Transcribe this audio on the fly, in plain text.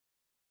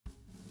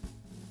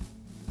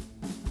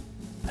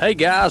Hey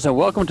guys, and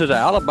welcome to the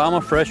Alabama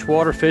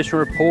Freshwater Fishing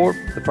Report,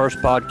 the first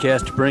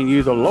podcast to bring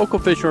you the local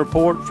fishing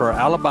report for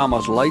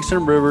Alabama's lakes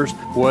and rivers,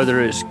 whether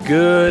it's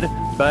good,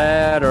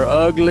 bad, or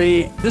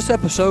ugly. This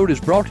episode is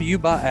brought to you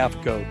by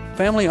AFCO.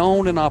 Family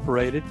owned and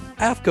operated,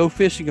 AFCO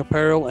fishing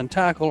apparel and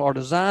tackle are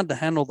designed to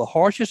handle the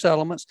harshest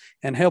elements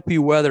and help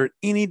you weather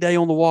any day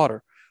on the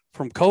water.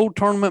 From cold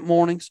tournament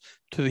mornings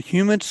to the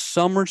humid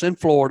summers in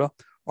Florida,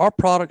 our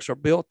products are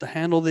built to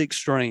handle the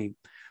extreme.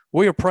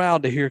 We are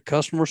proud to hear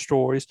customer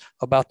stories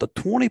about the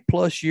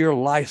 20-plus year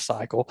life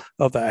cycle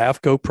of the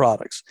AFCO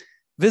products.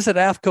 Visit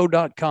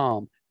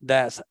AFCO.com,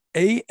 that's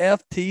AFTCO.com,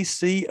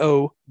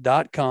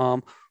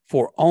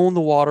 for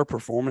on-the-water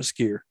performance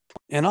gear.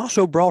 And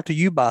also brought to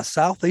you by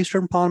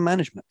Southeastern Pond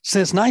Management.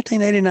 Since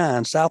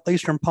 1989,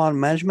 Southeastern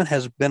Pond Management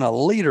has been a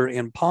leader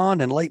in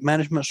pond and lake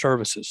management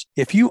services.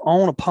 If you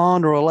own a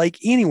pond or a lake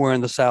anywhere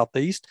in the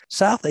Southeast,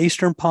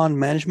 Southeastern Pond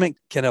Management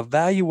can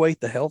evaluate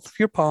the health of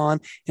your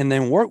pond and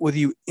then work with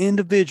you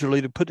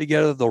individually to put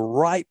together the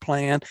right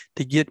plan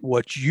to get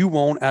what you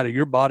want out of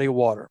your body of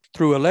water.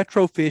 Through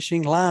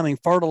electrofishing, liming,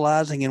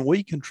 fertilizing, and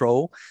weed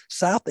control,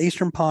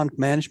 Southeastern Pond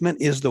Management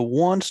is the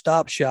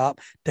one-stop shop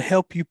to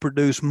help you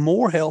produce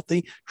more healthy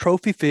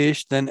trophy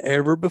fish than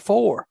ever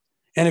before.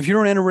 And if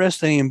you're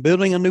interested in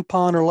building a new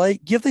pond or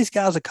lake, give these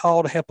guys a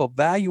call to help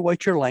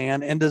evaluate your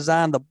land and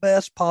design the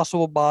best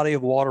possible body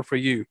of water for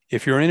you.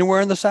 If you're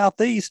anywhere in the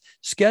Southeast,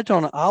 schedule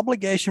an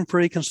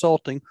obligation-free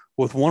consulting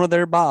with one of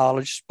their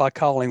biologists by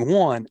calling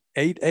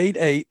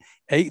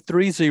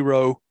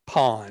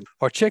 1-888-830-POND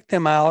or check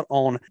them out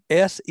on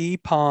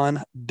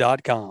sepond.com.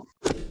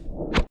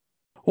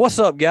 What's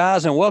up,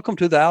 guys, and welcome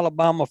to the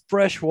Alabama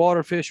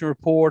Freshwater Fishing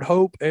Report.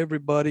 Hope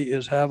everybody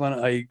is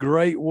having a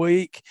great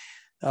week.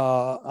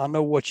 I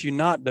know what you're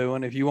not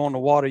doing. If you're on the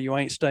water, you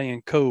ain't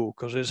staying cool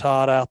because it's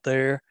hot out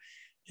there.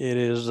 It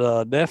is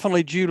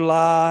definitely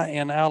July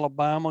in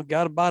Alabama.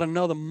 Got about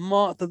another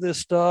month of this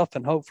stuff,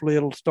 and hopefully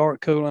it'll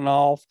start cooling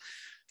off.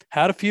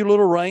 Had a few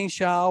little rain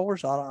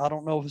showers. I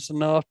don't know if it's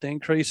enough to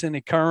increase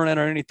any current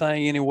or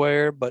anything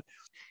anywhere, but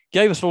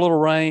gave us a little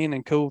rain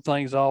and cooled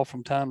things off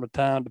from time to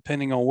time,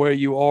 depending on where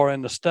you are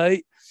in the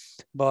state.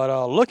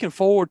 But looking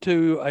forward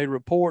to a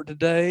report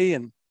today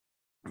and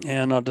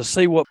to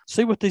see what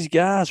these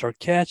guys are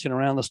catching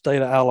around the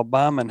state of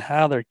Alabama and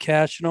how they're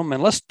catching them.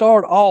 And let's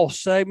start off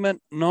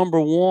segment number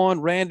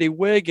one. Randy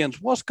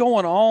Wiggins, what's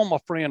going on, my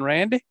friend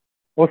Randy?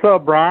 What's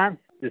up, Brian?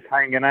 Just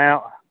hanging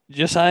out.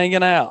 Just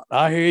hanging out.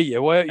 I hear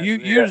you. Well, you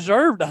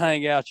deserve to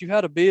hang out. You've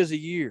had a busy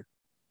year.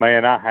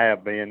 Man, I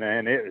have been,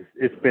 and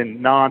it's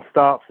been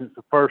nonstop since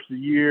the first of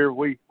the year.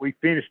 We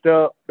finished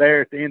up there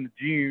at the end of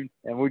June,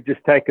 and we've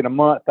just taken a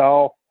month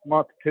or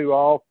two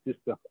off just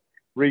to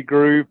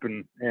regroup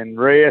and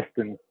rest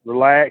and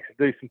relax and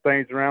do some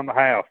things around the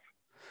house.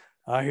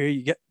 I hear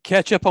you.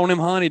 Catch up on them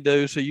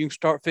honeydews so you can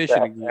start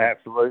fishing again.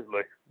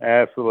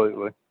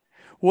 Absolutely.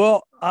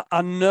 Well,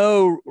 I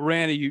know,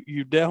 Randy,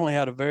 you definitely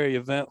had a very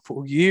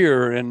eventful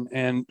year,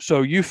 and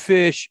so you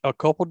fish a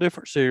couple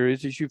different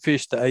series. You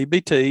fish the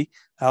ABT,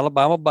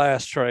 Alabama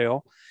Bass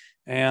Trail,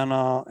 and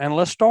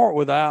let's start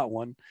with that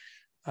one.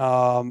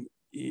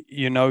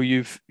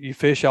 You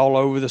fish all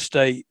over the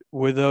state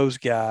with those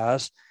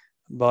guys,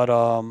 but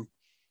I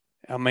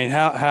mean,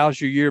 how's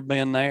your year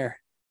been there?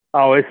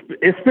 Oh,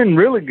 it's been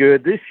really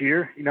good this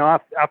year. You know, I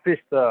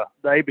fished the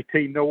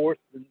ABT North.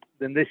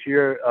 Then this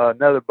year,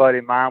 another buddy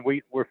of mine,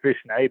 we're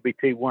fishing the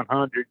ABT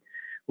 100,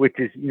 which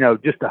is,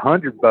 just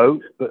 100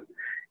 boats, but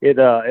it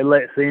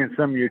lets in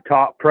some of your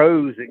top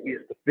pros that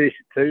gets to fish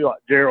it too, like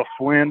Gerald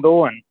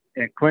Swindle and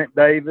Clint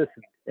Davis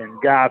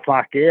and guys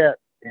like that.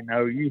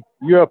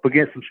 You're up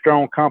against some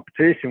strong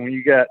competition when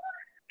you got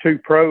two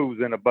pros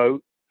in a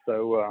boat.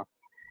 So,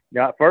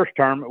 that first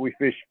tournament we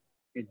fished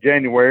in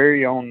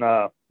January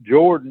on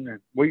Jordan, and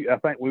I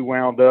think we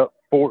wound up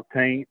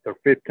 14th or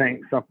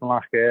 15th, something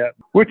like that,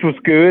 which was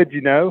good,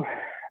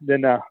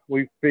 Then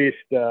we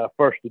fished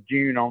 1st of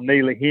June on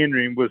Neely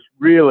Henry and was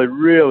really,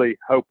 really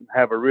hoping to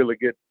have a really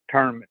good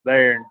tournament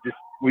there, and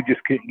we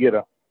just couldn't get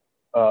a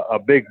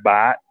big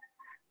bite.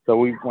 So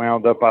we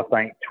wound up, I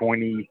think,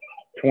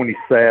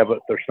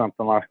 27th or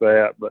something like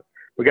that. But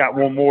we got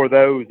one more of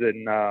those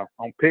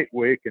on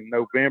Pickwick in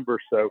November,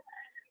 so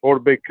ought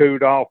to be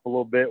cooled off a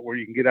little bit where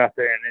you can get out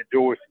there and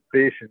enjoy some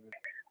fishing.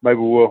 Maybe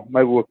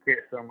we'll catch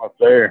some up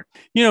there.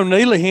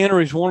 Neely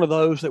Henry is one of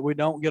those that we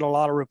don't get a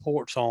lot of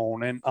reports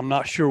on, and I'm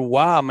not sure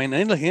why. I mean,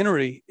 Neely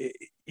Henry,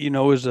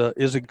 is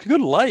a good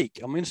lake.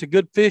 I mean, it's a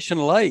good fishing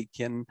lake,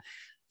 and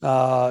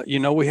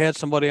we had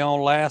somebody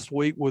on last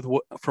week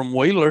from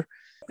Wheeler,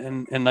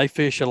 and they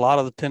fish a lot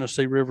of the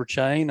Tennessee River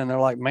chain, and they're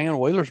like, man,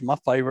 Wheeler's my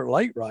favorite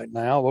lake right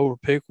now over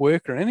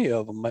Pickwick or any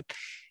of them, but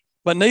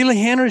Neely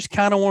Henry is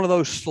kind of one of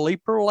those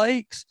sleeper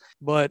lakes.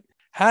 But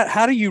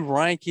how do you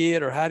rank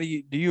it, or how do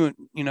you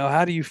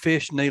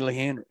fish Neely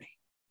Henry?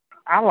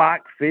 I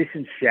like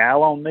fishing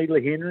shallow on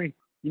Neely Henry.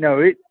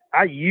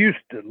 I used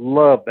to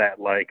love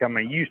that lake. I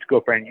mean, used to go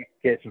up there and you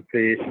can catch some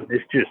fish.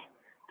 It's just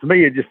to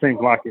me, it just seems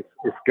like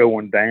it's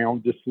going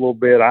down just a little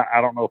bit.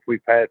 I don't know if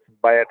we've had some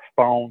bad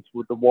spawns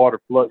with the water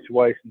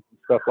fluctuations and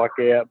stuff like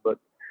that, but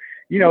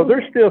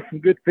there's still some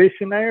good fish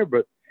in there,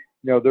 but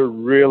they're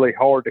really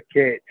hard to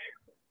catch.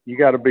 You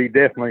got to be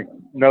definitely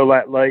know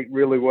that lake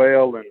really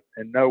well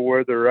and know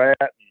where they're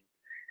at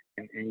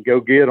and go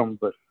get them.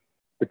 But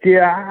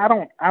yeah, I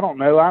don't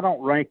know. I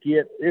don't rank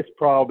it. It's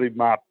probably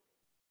my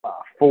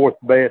fourth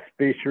best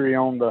fishery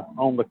on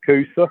the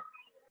Coosa.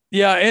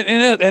 Yeah,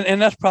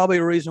 and that's probably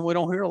a reason we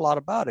don't hear a lot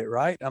about it,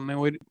 right? I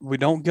mean, we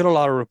don't get a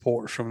lot of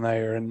reports from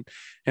there, and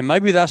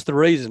maybe that's the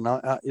reason.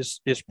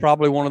 It's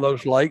probably one of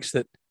those lakes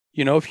that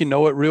if you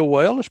know it real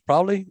well, it's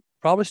probably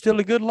still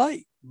a good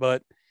lake.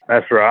 But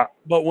that's right.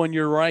 But when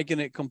you're ranking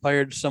it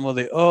compared to some of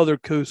the other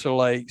Coosa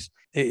lakes,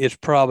 it's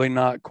probably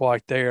not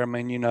quite there. I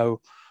mean,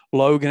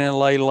 Logan and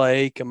Lay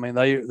Lake. I mean,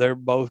 they're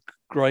both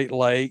great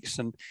lakes,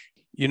 and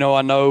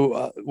I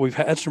know we've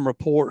had some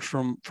reports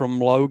from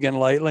Logan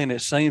lately, and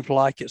it seems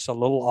like it's a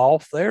little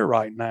off there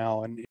right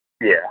now. And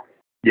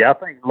I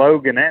think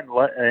Logan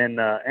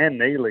and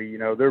Neely,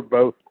 they're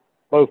both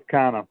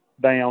kind of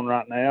down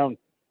right now.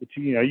 But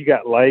you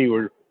got Lay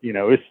where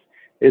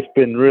it's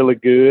been really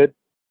good.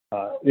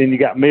 Then you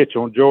got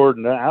Mitchell and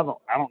Jordan. I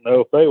don't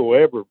know if they will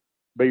ever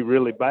be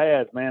really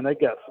bad, man. They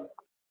got some.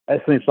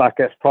 That seems like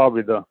that's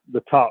probably the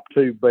top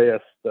two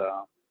best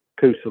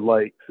Coosa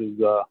lakes is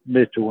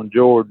Mitchell and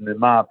Jordan, in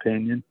my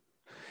opinion.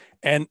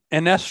 And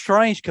that's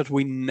strange because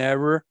we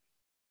never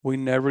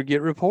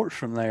get reports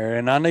from there.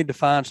 And I need to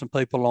find some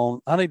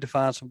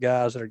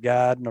guys that are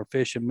guiding or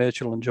fishing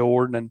Mitchell and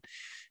Jordan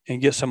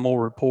and get some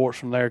more reports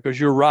from there. Because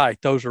you're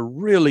right, those are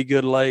really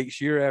good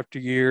lakes year after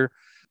year,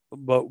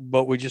 but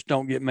we just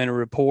don't get many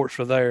reports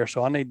for there.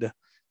 So I need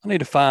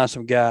to find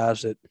some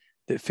guys that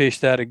fish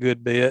that a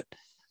good bit.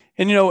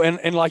 And,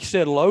 and like I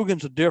said,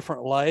 Logan's a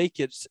different lake.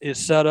 It's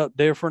set up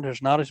different.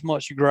 There's not as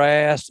much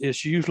grass.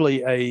 It's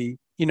usually in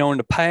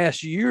the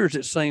past years,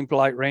 it seemed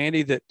like,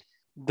 Randy, that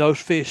those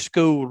fish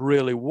schooled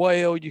really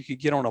well. You could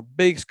get on a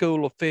big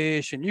school of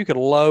fish and you could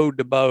load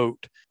the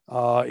boat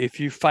if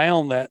you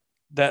found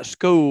that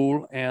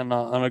school and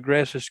an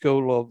aggressive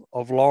school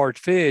of large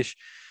fish.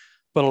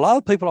 But a lot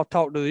of people I've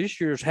talked to this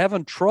year is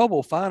having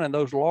trouble finding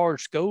those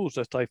large schools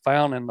that they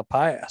found in the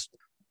past.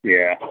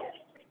 Yeah,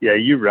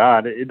 you're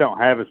right. It don't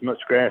have as much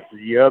grass as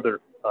the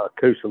other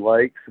Coosa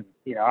lakes. And,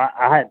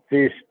 I hadn't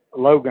fished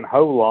Logan a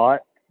whole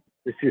lot.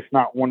 It's just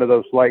not one of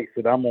those lakes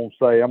that I'm going to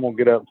say, I'm going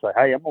to get up and say,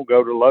 hey, I'm going to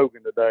go to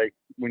Logan today,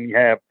 when you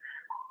have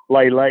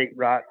Lay Lake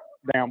right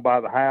down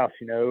by the house,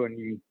 and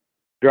you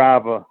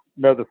drive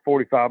another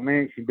 45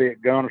 minutes, you'd be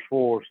at Gunner's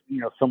Force,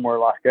 somewhere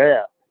like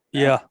that.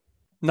 Yeah.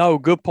 No,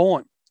 good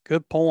point.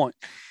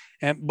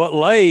 But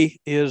Lay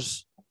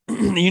is,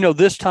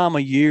 this time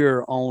of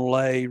year on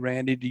Lay,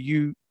 Randy, do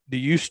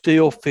you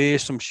still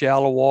fish some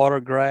shallow water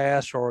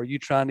grass, or are you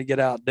trying to get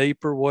out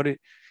deeper?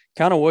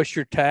 What's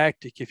your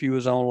tactic if you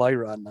was on Lay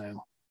right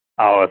now?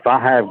 Oh, if I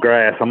have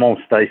grass, I'm going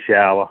to stay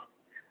shallow.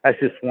 That's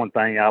just one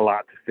thing I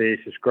like to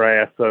fish is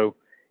grass. So,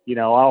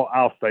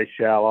 I'll stay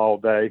shallow all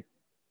day.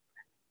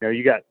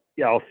 You got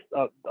a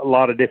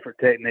lot of different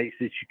techniques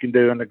that you can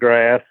do in the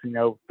grass,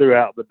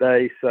 throughout the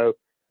day. So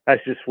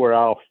that's just where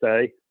I'll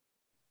stay.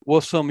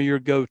 What's some of your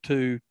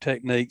go-to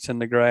techniques in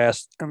the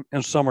grass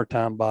in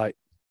summertime bite?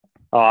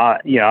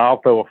 I'll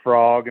throw a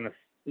frog and a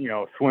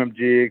swim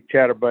jig,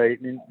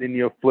 chatterbait, and then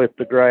you'll flip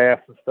the grass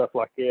and stuff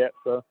like that.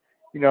 So,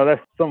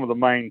 that's some of the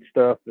main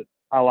stuff that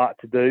I like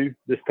to do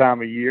this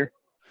time of year.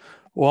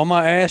 Well, I'm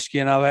going to ask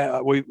you,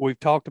 and we've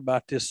talked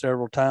about this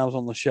several times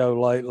on the show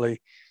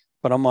lately,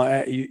 but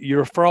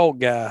you're a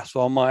frog guy,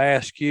 so I'm going to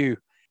ask you,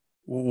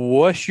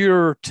 what's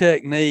your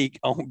technique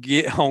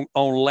on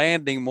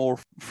landing more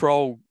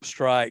frog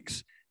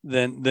strikes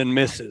than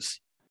misses?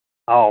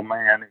 Oh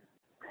man,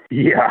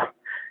 yeah,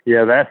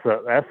 that's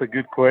a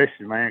good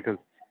question, man. Because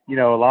a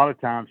lot of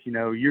times,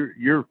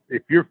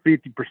 if you're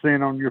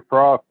 50% on your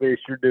frog fish,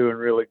 you're doing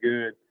really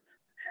good.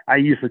 I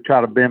usually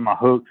try to bend my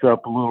hooks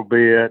up a little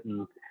bit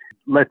and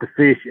let the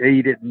fish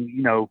eat it,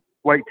 and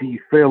wait till you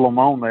feel them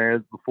on there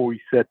before you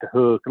set the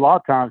hook. A lot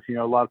of times,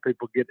 a lot of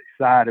people get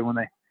excited when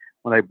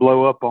they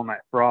blow up on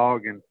that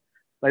frog and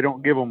they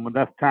don't give them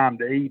enough time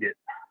to eat it.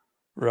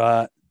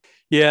 Right.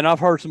 Yeah, and I've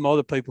heard some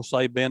other people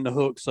say bend the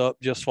hooks up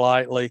just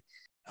slightly.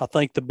 I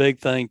think the big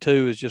thing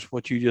too is just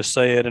what you just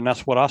said, and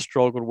that's what I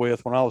struggled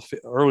with when I was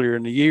earlier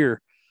in the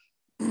year.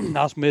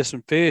 I was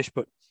missing fish,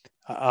 but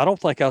I don't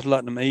think I was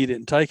letting them eat it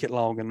and take it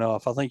long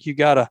enough. I think you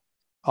got to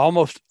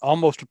almost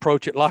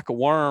approach it like a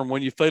worm.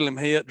 When you feel him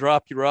hit,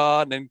 drop your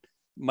rod, and then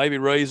maybe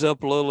raise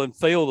up a little and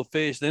feel the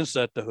fish, then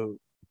set the hook.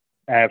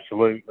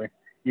 Absolutely.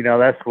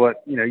 That's what,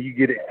 you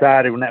get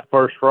excited when that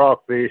first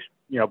frogfish,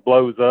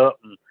 blows up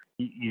and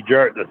you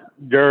jerk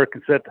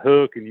and set the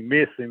hook and you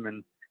miss him,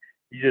 and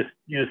you're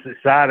just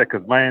excited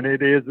because, man,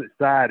 it is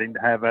exciting to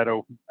have that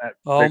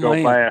big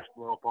old bass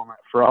blow up on that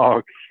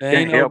frog.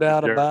 Ain't no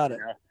doubt about it.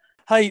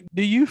 Hey,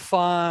 do you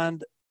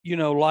find,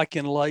 like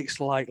in lakes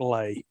like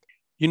Lake,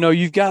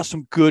 you've got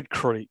some good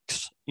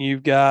creeks.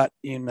 You've got,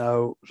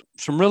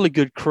 some really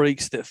good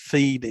creeks that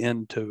feed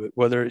into it,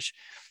 whether it's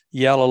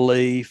yellow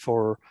leaf,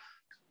 or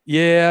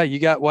you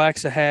got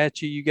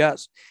Waxahachie. You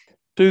got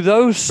do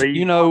those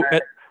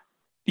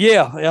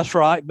yeah, that's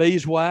right,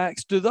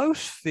 beeswax. Do those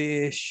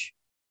fish,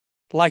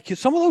 like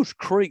some of those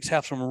creeks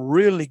have some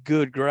really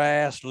good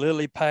grass,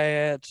 lily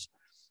pads,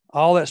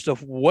 all that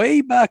stuff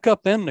way back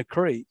up in the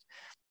creek.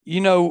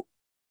 A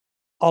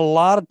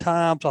lot of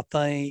times I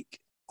think,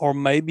 or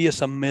maybe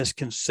it's a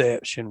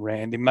misconception,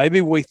 Randy.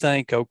 Maybe we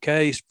think,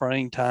 okay,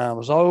 springtime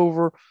is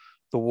over,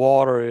 the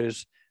water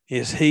is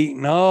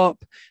heating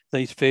up,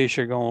 these fish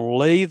are going to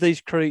leave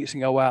these creeks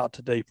and go out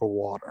to deeper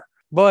water.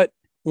 But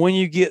when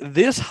you get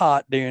this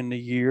hot during the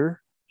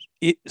year,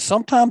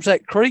 sometimes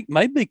that creek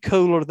may be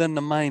cooler than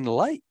the main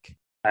lake.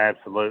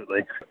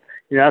 Absolutely.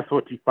 That's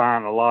what you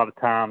find a lot of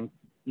times,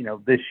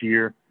 this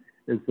year.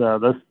 Is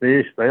those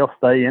fish, they'll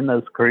stay in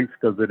those creeks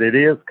because it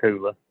is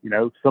cooler.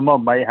 Some of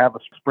them may have a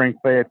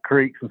spring-fed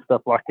creeks and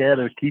stuff like that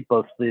to keep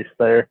those fish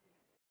there.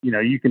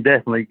 You can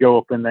definitely go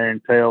up in there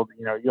and tell,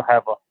 you'll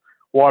have a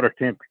water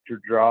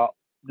temperature drop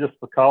just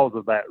because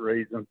of that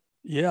reason.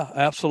 Yeah,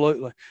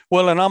 absolutely.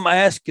 Well, and I'm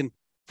asking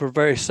for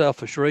very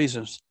selfish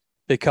reasons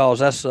because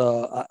that's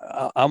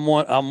I'm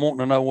wanting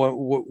to know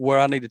where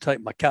I need to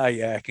take my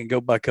kayak and go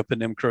back up in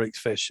them creeks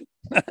fishing.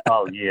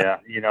 Oh yeah,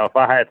 if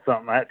I had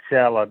something that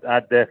shallow,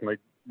 I'd definitely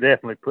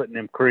put in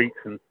them creeks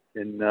and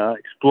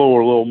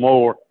explore a little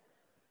more.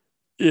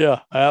 Yeah,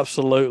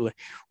 absolutely.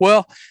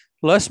 Well,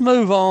 let's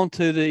move on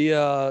to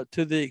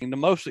the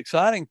most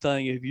exciting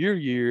thing of your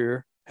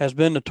year has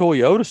been the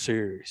Toyota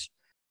Series.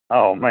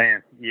 Oh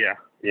man, yeah.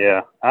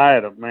 I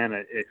had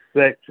an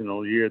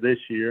exceptional year this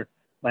year.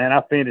 Man,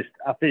 I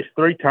fished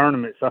 3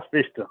 tournaments. I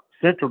fished the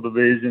Central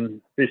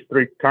Division, fished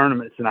 3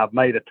 tournaments, and I've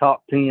made a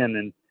top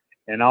 10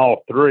 in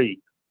all 3,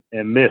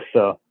 and missed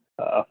a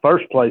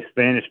first place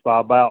finish by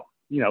about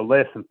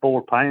less than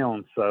 4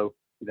 pounds. So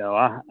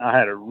I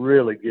had a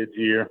really good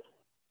year.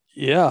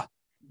 Yeah,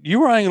 you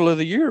were Angler of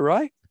the Year,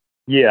 right?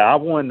 Yeah, I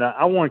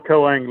won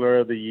Co-Angler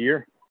of the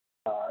Year.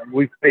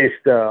 We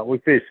fished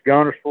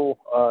Guntersville,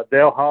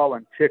 Del Hall,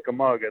 and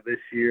Chickamauga this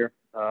year.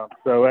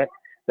 So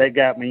that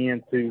got me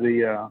into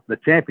the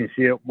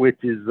championship, which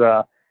is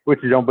going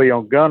to be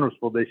on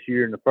Guntersville this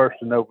year in the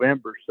 1st of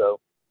November. So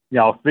I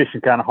was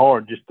fishing kind of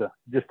hard just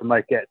to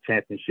make that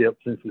championship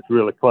since it's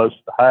really close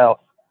to the house.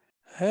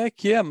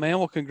 Heck yeah, man!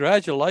 Well,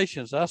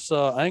 congratulations. That's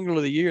Angler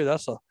of the Year.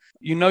 That's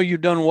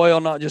you've done well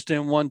not just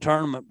in one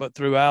tournament but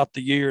throughout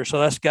the year. So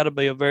that's got to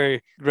be a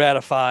very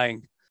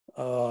gratifying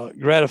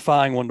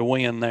one to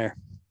win there.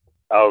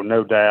 Oh,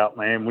 no doubt,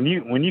 man. When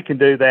you can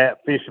do that,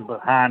 fishing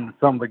behind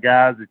some of the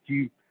guys that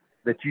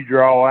you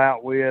draw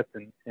out with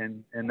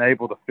and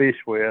able to fish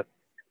with,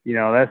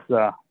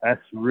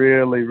 that's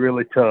really,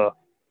 really tough.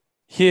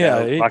 Yeah,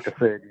 like I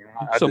said,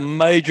 some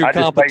major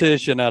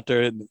competition out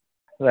there, isn't it?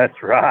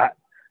 That's right.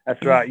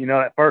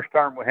 That first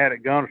term we had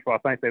at Guntersville, I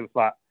think there was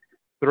like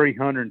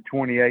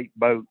 328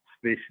 boats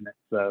fishing it.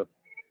 So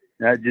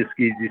that just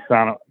gives you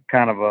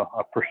kind of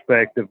a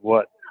perspective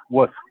what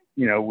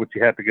you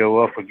have to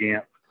go up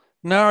against.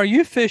 Now, are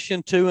you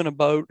fishing 2 in a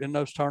boat in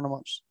those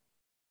tournaments?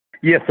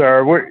 Yes,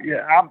 sir.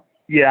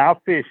 I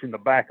fish in the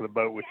back of the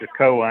boat with the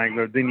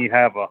co-angler. Then you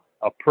have a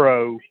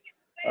pro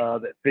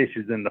that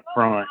fishes in the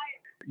front.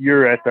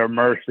 You're at their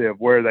mercy of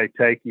where they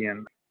take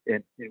you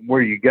and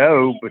where you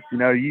go, but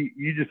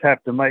you just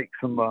have to make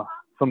some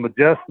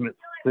adjustments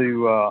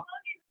to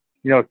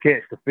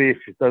catch the fish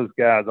that those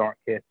guys aren't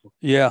catching.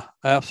 Yeah,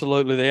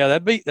 absolutely. Yeah,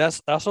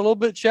 that's a little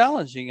bit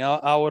challenging.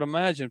 I would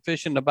imagine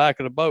fishing the back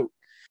of the boat.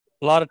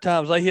 A lot of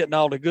times they hitting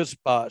all the good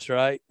spots,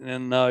 right?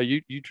 And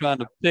you trying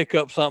to pick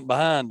up something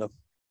behind them.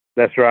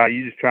 That's right.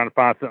 You just trying to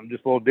find something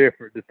just a little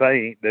different that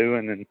they ain't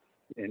doing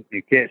and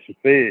catch some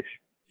fish.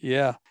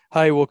 Yeah.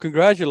 Hey, well,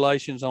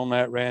 congratulations on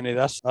that, Randy.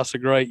 That's a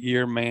great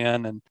year,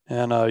 man,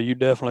 and you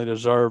definitely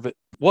deserve it.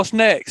 What's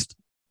next?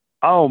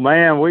 Oh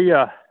man,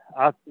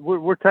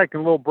 we're taking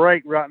a little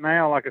break right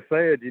now. Like I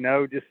said,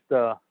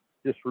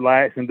 just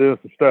relaxing, doing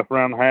some stuff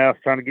around the house,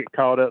 trying to get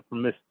caught up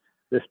from this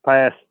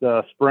past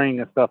spring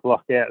and stuff like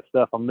that,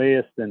 stuff I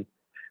missed. And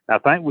I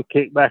think we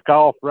kicked back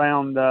off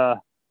around the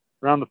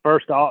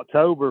 1st of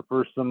October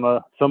for some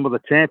of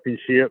the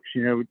championships,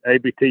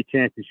 ABT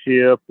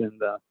championship and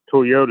the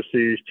Toyota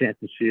Series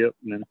championship.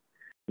 And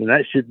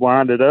that should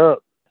wind it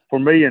up for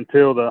me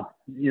until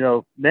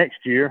next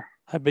year.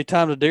 It'd be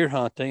time to deer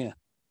hunt then.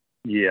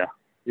 Yeah.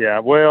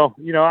 Well,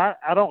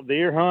 I don't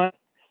deer hunt,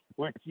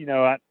 which,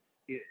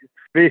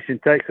 fishing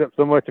takes up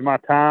so much of my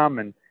time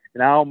and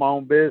I own my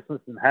own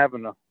business and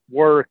having to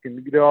work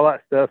and do all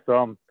that stuff.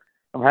 So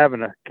I'm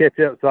having to catch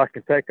up so I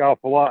can take off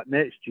a lot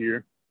next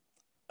year.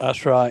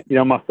 That's right.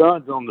 My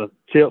son's on the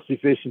Chelsea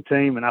fishing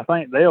team, and I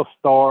think they'll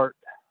start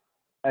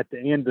at the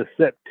end of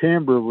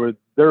September with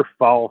their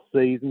fall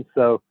season.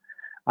 So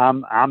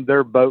I'm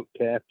their boat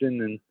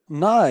captain, and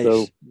nice.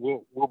 So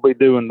we'll be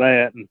doing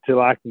that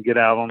until I can get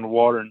out on the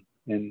water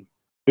and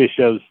fish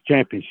those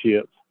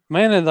championships.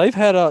 Man, and they've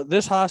had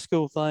this high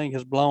school thing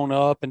has blown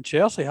up, and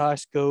Chelsea High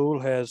School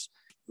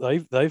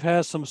they've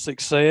had some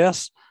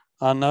success.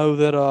 I know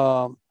that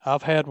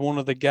I've had one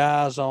of the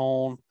guys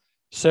on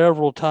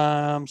several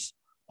times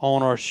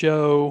on our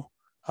show.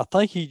 I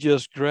think he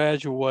just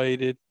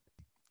graduated.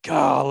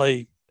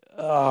 Golly,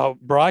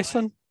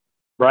 Bryson?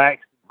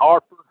 Braxton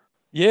Harper.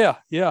 Yeah.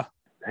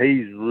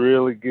 He's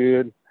really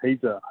good.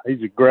 He's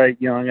a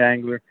great young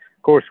angler.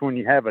 Of course, when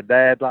you have a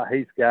dad like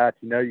he's got,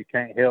 you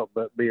can't help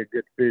but be a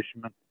good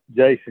fisherman.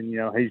 Jason,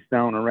 he's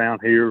known around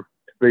here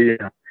to be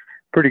a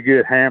pretty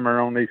good hammer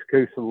on these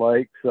Coosa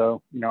lakes.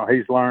 So,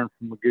 he's learned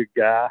from a good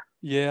guy.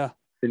 Yeah.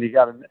 Then you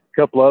got a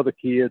couple other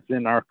kids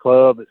in our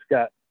club that's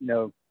got,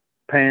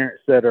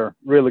 parents that are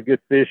really good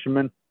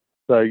fishermen.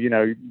 So,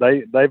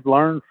 they've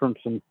learned from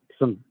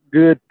some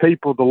good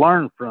people to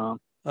learn from.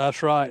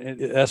 That's right.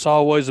 That's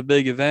always a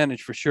big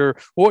advantage for sure.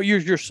 What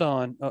year's your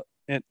son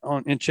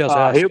in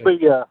Chelsea? He'll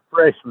be a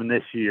freshman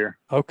this year.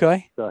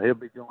 Okay. So he'll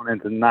be going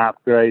into ninth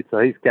grade. So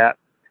he's got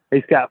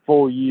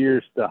 4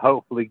 years to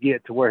hopefully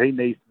get to where he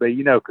needs to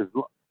be, because,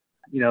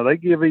 they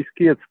give these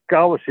kids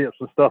scholarships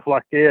and stuff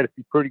like that if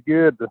you're pretty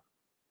good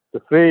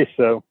to fish.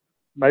 So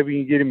maybe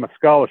you can get him a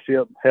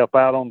scholarship, help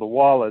out on the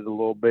wallet a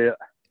little bit.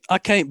 I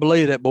can't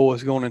believe that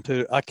boy's going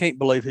into – I can't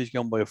believe he's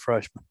going to be a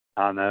freshman.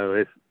 I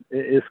know.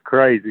 It's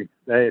crazy.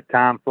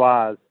 Time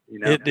flies,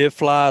 It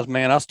flies,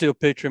 man. I still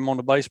picture him on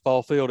the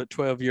baseball field at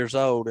 12 years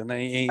old, and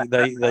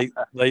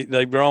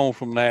they've grown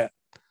from that.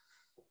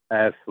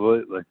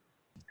 Absolutely.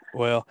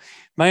 Well,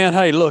 man,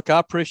 hey, look, I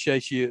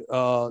appreciate you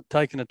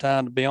taking the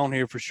time to be on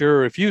here for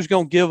sure. If you was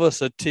going to give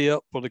us a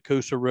tip for the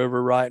Coosa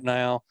River right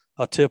now,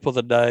 a tip of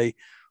the day,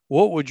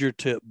 what would your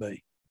tip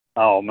be?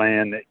 Oh,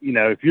 man,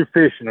 if you're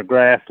fishing a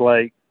grass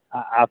lake,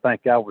 I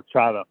think I would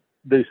try to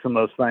do some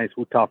of those things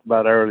we talked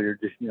about earlier.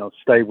 Just,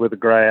 stay with the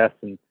grass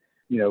and,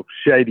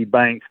 shady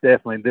banks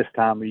definitely this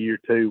time of year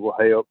too will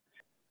help.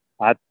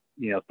 I,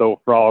 throw a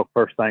frog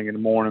first thing in the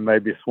morning,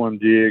 maybe a swim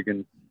jig.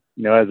 And,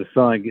 as the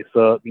sun gets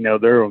up, they're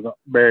going to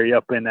bury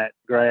up in that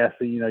grass.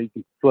 So, you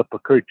can flip a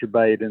creature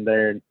bait in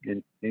there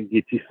and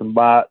get you some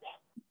bites.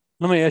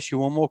 Let me ask you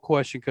one more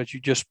question because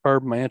you just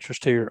spurred my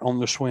interest here on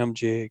the swim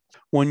jig.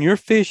 When you're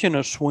fishing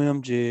a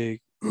swim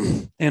jig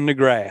in the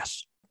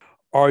grass,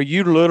 are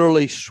you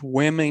literally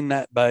swimming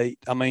that bait?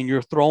 I mean,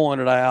 you're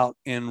throwing it out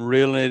and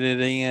reeling it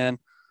in.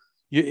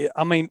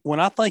 When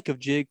I think of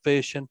jig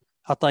fishing,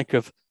 I think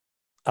of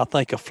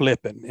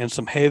flipping in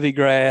some heavy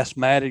grass,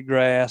 matted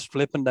grass,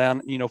 flipping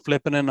down,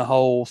 flipping in the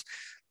holes.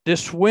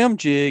 This swim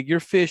jig, you're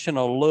fishing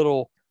a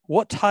little.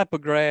 What type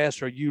of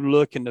grass are you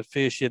looking to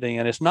fish it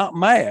in? It's not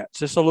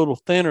mats. It's a little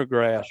thinner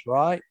grass,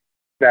 right?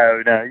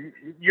 No.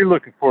 You're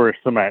looking for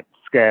some of that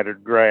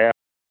scattered grass.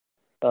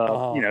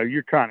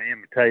 You're trying to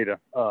imitate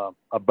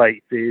a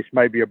bait fish,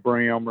 maybe a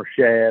brim or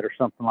shad or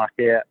something like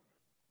that.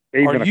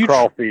 Even a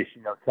crawfish,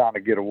 trying to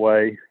get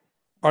away.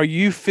 Are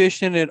you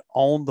fishing it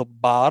on the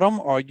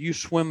bottom or are you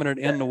swimming it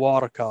in the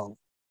water column?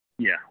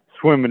 Yeah,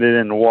 swimming it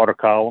in the water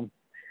column.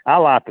 I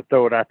like to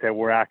throw it out there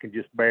where I can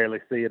just barely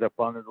see it up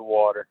under the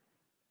water.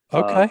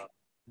 Okay.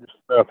 Just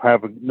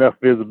have enough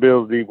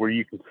visibility where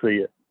you can see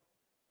it.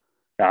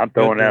 I'm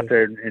throwing it out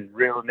there and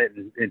reeling it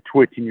and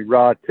twitching your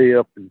rod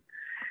tip and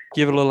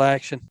give it a little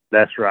action.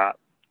 That's right.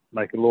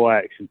 Make a little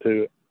action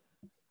to it.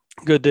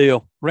 Good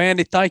deal.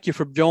 Randy, thank you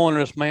for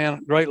joining us,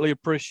 man. Greatly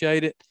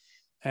appreciate it.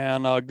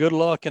 And good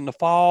luck in the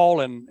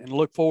fall and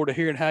look forward to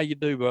hearing how you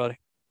do, buddy.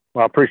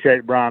 Well, I appreciate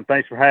it, Brian.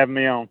 Thanks for having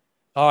me on.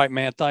 All right,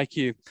 man. Thank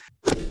you.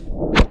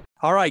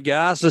 All right,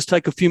 guys, let's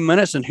take a few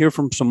minutes and hear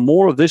from some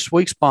more of this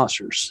week's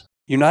sponsors.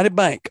 United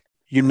Bank.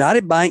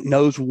 United Bank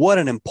knows what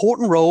an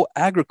important role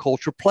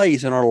agriculture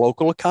plays in our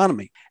local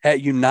economy.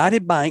 At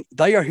United Bank,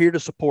 they are here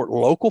to support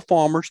local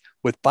farmers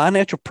with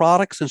financial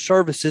products and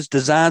services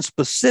designed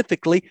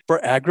specifically for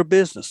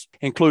agribusiness,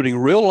 including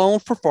real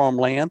loans for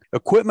farmland,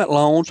 equipment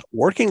loans,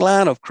 working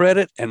line of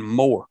credit, and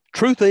more.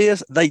 Truth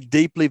is, they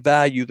deeply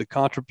value the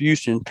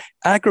contribution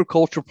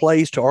agriculture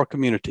plays to our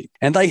community,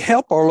 and they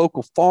help our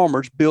local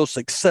farmers build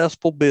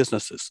successful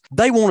businesses.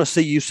 They want to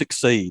see you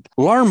succeed.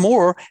 Learn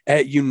more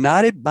at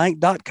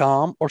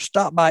unitedbank.com or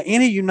stop by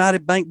any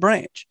United Bank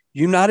branch.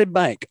 United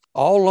Bank,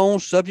 all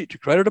loans subject to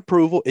credit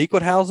approval, equal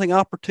housing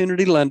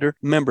opportunity lender,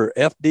 member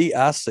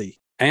FDIC.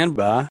 And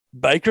by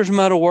Baker's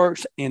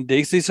Metalworks and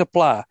Dixie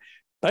Supply.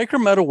 Baker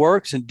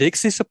Metalworks and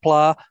Dixie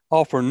Supply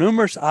offer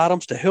numerous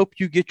items to help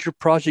you get your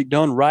project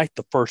done right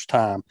the first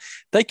time.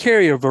 They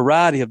carry a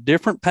variety of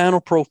different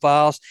panel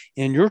profiles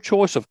in your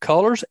choice of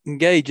colors and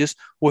gauges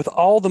with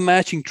all the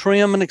matching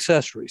trim and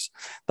accessories.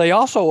 They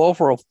also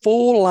offer a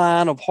full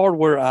line of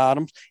hardware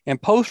items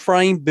and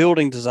post-frame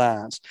building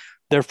designs.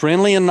 Their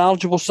friendly and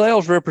knowledgeable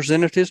sales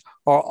representatives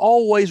are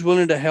always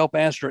willing to help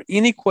answer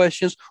any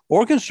questions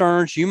or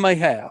concerns you may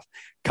have.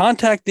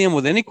 Contact them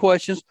with any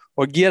questions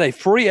or get a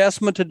free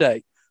estimate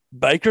today.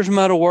 Baker's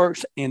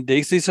Metalworks and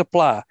Dixie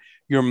Supply,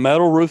 your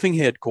metal roofing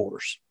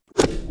headquarters.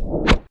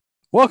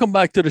 Welcome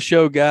back to the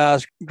show,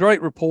 guys.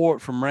 Great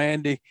report from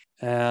Randy,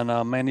 and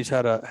man, he's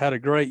had a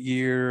great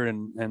year,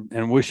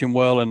 and wish him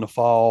well in the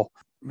fall.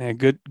 Man,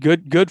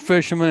 good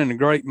fisherman and a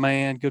great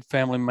man, good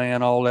family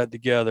man, all that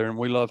together. And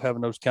we love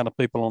having those kind of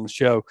people on the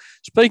show.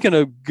 Speaking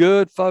of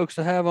good folks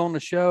to have on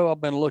the show,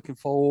 I've been looking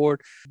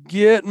forward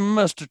getting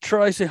Mr.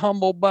 Tracy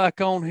Humboldt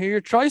back on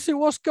here. Tracy,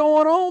 what's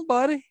going on,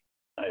 buddy?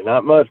 Hey,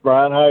 not much,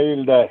 Brian. How are you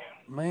today?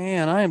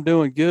 Man, I am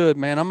doing good,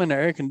 man. I'm in the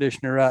air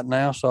conditioner right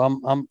now,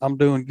 so I'm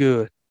doing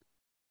good.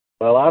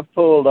 Well, I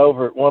pulled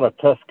over at one of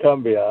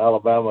Tuscumbia,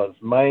 Alabama's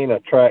main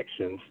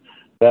attractions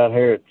down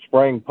here at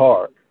Spring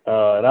Park.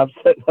 And I'm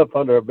sitting up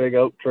under a big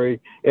oak tree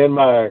in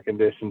my air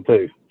condition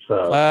too.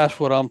 So that's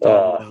what I'm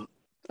talking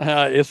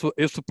about.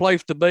 It's the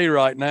place to be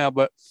right now.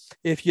 But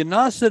if you're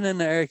not sitting in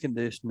the air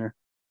conditioner,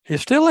 it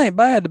still ain't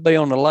bad to be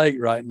on the lake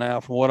right now,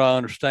 from what I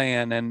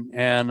understand.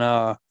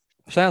 And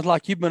sounds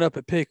like you've been up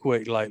at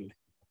Pickwick lately.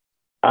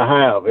 I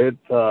have.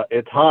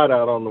 It's hot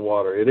out on the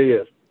water. It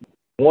is.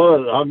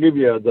 I'll give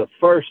you the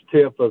first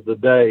tip of the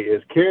day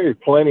is carry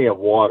plenty of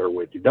water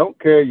with you. Don't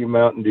carry your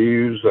Mountain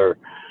Dews or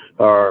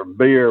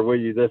beer with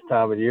you this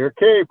time of year.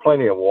 Carry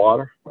plenty of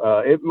water.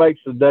 It makes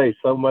the day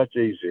so much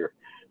easier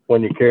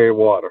when you carry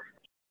water.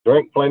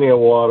 Drink plenty of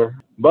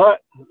water.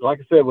 But like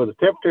I said, with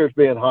the temperatures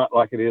being hot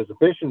like it is, the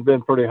fishing's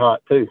been pretty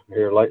hot too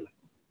here lately.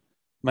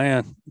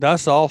 Man,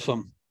 that's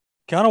awesome.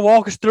 Kind of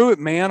walk us through it,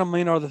 man. I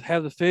mean,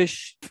 have the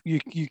fish,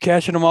 you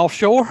catching them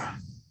offshore?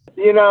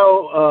 You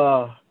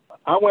know,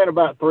 I went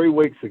about 3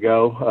 weeks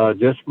ago,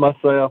 just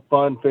myself,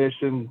 fun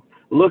fishing,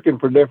 looking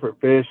for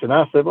different fish. And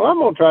I said, well, I'm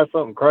going to try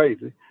something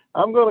crazy.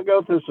 I'm going to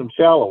go through some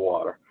shallow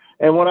water.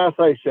 And when I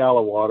say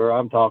shallow water,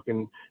 I'm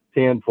talking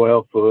 10,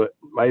 12 foot,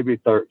 maybe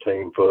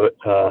 13 foot,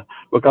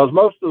 because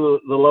most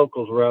of the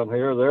locals around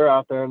here, they're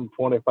out there in the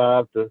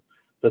 25 to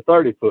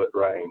 30 foot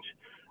range.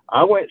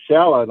 I went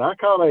shallow and I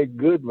caught a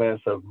good mess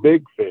of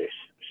big fish,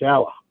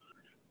 shallow.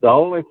 The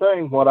only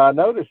thing, what I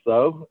noticed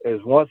though, is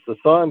once the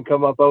sun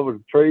come up over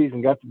the trees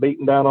and got to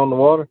beating down on the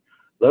water,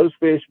 those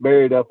fish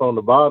buried up on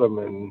the bottom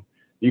and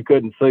you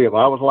couldn't see them.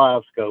 I was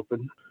live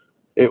scoping.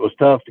 It was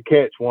tough to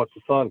catch once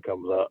the sun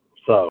comes up.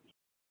 So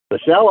the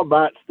shallow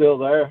bite's still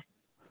there.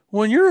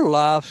 When you're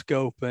live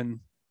scoping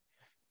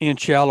in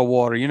shallow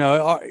water, you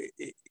know,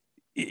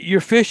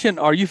 you're fishing.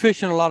 Are you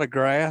fishing a lot of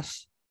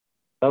grass?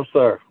 No,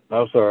 sir.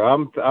 No, sir.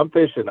 I'm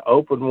fishing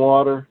open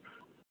water,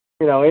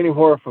 you know,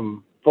 anywhere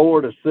from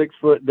 4 to 6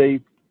 foot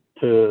deep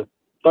to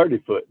 30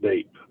 foot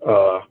deep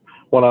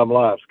when I'm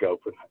live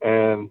scoping.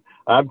 And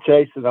I'm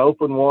chasing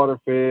open water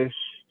fish.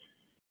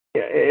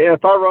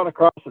 If I run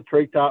across a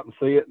treetop and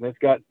see it and it's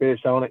got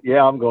fish on it,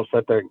 yeah, I'm going to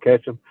sit there and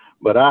catch them.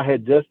 But I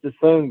had just as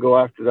soon go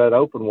after that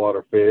open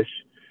water fish,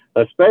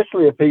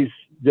 especially if he's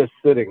just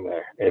sitting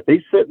there. If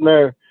he's sitting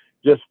there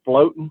just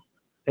floating,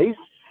 he's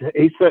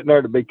sitting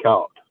there to be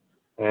caught.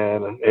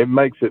 And it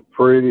makes it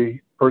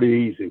pretty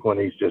easy when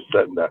he's just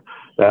sitting there.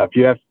 Now, if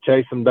you have to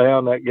chase him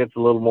down, that gets a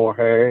little more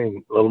hairy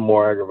and a little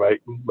more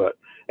aggravating.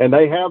 And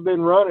they have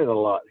been running a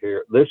lot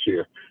here this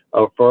year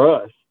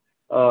for us.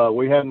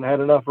 We hadn't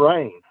had enough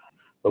rain.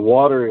 The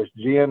water is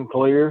gin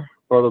clear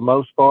for the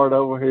most part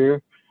over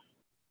here.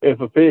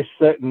 If a fish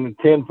sitting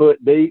 10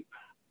 foot deep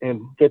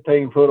in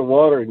 15 foot of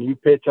water and you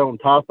pitch on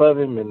top of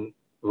him and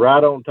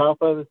right on top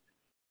of it,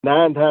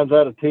 9 times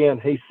out of 10,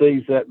 he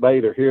sees that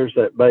bait or hears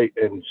that bait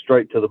and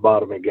straight to the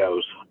bottom he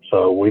goes.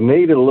 So we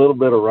needed a little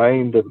bit of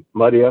rain to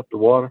muddy up the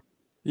water.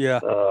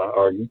 Yeah.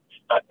 Or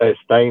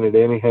stain it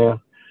anyhow.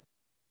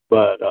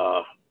 But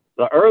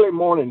the early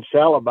morning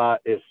shallow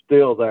bite is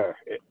still there.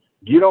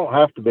 You don't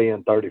have to be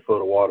in 30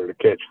 foot of water to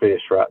catch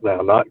fish right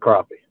now, not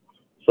crappie.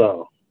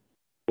 So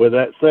with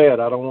that said,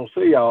 I don't want to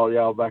see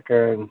y'all back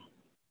there in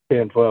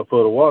 10, 12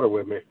 foot of water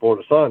with me before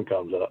the sun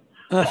comes up.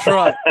 That's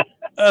right.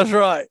 That's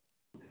right.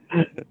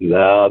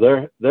 No,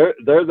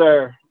 they're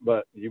there,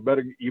 but you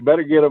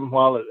better get them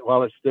while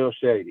it's still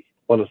shady.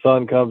 When the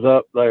sun comes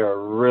up, they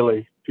are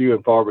really few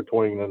and far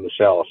between in the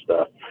shallow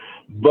stuff.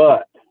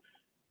 But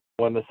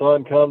when the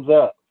sun comes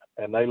up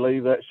and they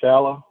leave that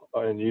shallow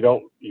and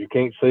you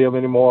can't see them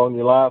anymore on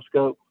your live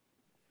scope,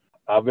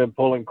 I've been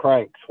pulling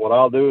cranks. What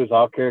I'll do is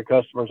I'll carry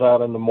customers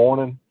out in the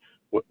morning.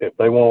 If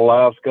they want a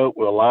live scope,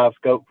 we'll live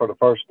scope for the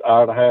first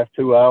hour and a half,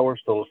 2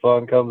 hours till the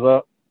sun comes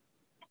up.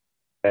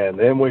 And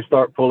then we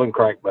start pulling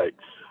crankbaits.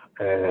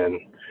 And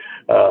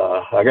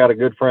I got a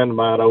good friend of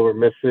mine over in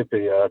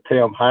Mississippi,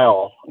 Tim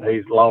Howell.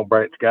 He's Long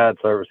Branch Guide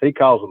Service. He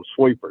calls them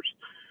sweepers.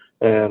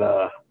 And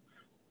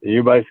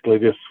you basically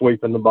just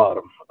sweeping the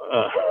bottom.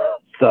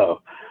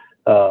 So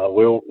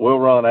we'll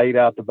run 8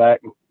 out the back,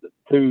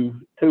 two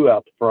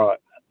out the front,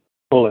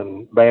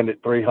 pulling Bandit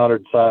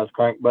 300 size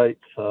crankbaits.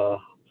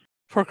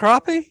 For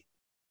crappie?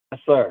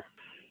 Yes, sir.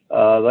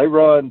 They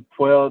run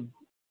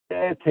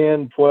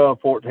 10, 12,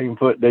 14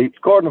 foot deep,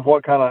 according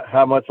to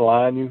how much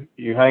line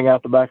you hang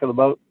out the back of the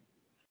boat.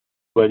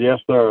 But yes,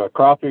 sir, a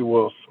crappie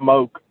will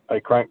smoke a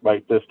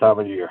crankbait this time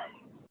of year.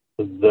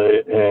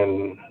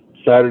 And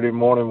Saturday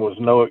morning was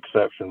no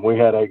exception. We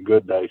had a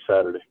good day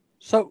Saturday.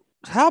 So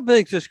how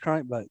big is this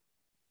crankbait?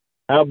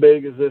 How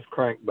big is this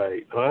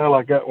crankbait? Well,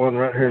 I got one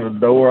right here at the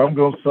door. I'm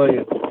going to say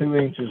it's 2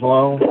 inches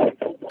long.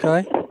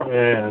 Okay.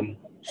 And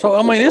so,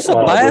 I mean, it's a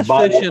bass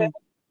fishing.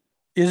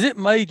 Is it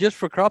made just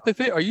for crappie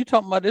fish? Are you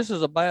talking about this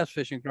is a bass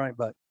fishing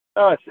crankbait?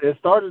 No, it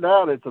started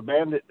out. It's a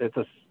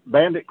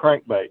bandit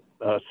crankbait.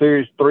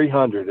 Series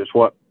 300 is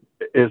what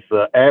is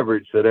the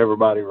average that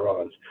everybody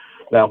runs.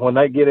 Now, when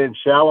they get in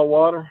shallow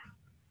water,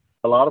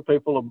 a lot of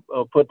people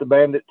will put the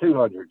bandit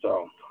 200s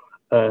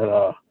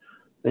on,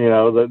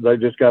 and they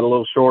just got a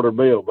little shorter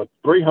bill. But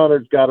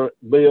 300's got a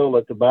bill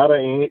that's about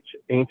an inch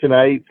and an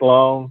eighth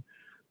long.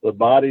 The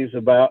body's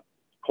about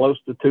close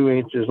to 2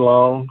 inches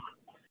long.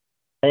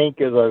 Pink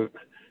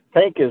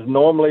is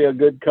normally a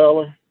good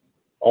color.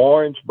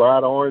 Orange,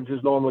 bright orange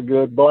is normally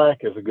good. Black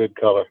is a good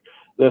color.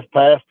 This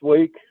past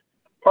week,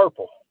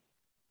 purple.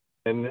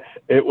 And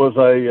it was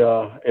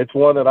it's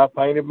one that I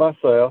painted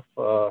myself.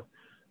 I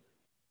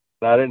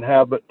didn't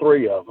have but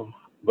 3 of them,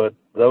 but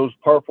those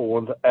purple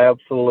ones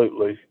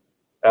absolutely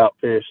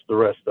outfished the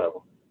rest of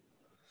them.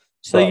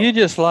 So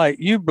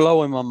you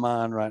blowing my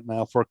mind right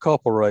now for a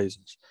couple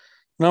reasons.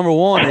 Number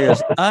one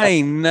is I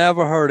ain't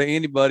never heard of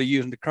anybody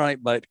using the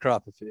crankbait to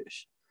crappie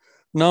fish.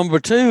 Number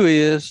two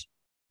is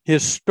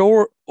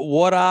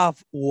what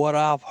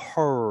I've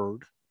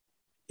heard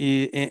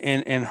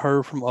and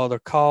heard from other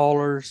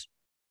callers,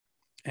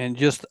 and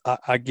just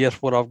I guess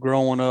what I've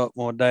grown up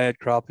with my dad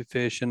crappie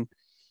fishing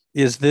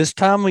is this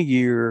time of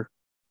year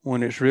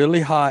when it's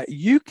really hot,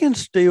 you can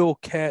still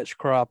catch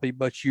crappie,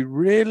 but you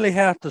really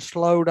have to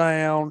slow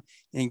down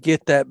and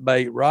get that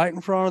bait right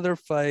in front of their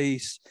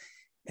face,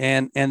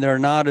 and they're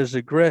not as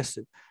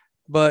aggressive.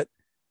 But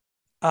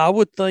I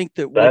would think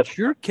that what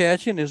you're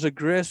catching is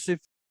aggressive.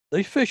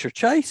 These fish are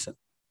chasing.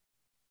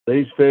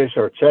 These fish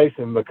are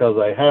chasing because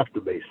they have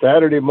to be.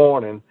 Saturday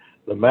morning,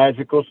 the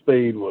magical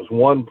speed was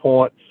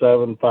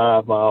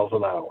 1.75 miles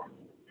an hour,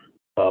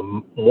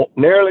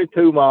 nearly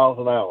 2 miles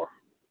an hour.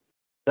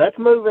 That's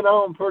moving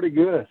on pretty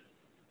good.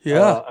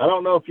 Yeah. I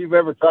don't know if you've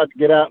ever tried to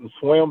get out and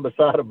swim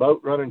beside a boat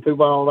running 2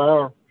 miles an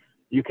hour.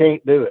 You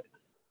can't do it.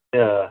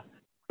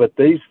 But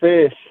these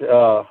fish,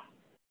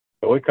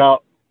 we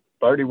caught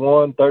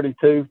 31,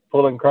 32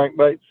 pulling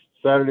crankbaits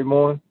Saturday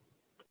morning.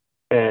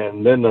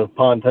 And then the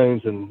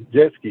pontoons and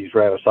jet skis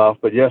ran us off.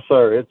 But yes,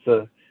 sir,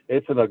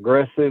 it's an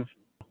aggressive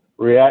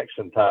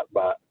reaction type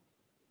bite.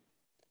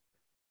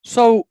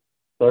 So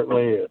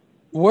certainly is.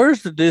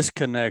 Where's the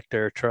disconnect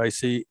there,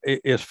 Tracy,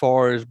 as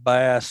far as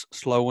bass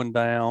slowing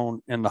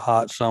down in the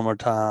hot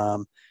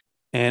summertime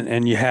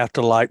and you have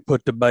to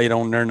put the bait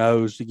on their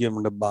nose to give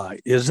them the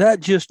bite? Is that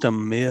just a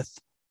myth?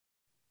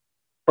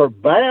 For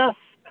bass,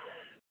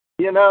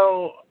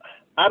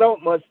 I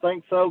don't much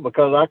think so,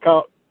 because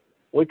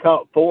we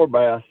caught 4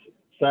 bass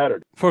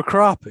Saturday. For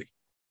crappie?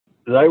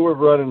 They were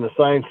running the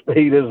same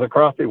speed as the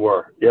crappie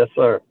were. Yes,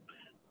 sir.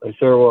 They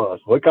sure was.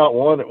 We caught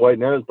one that weighed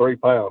nearly 3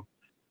 pounds.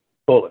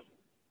 Pull it.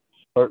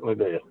 Certainly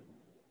did.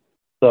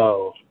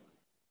 So,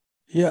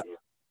 yeah,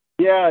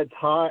 it's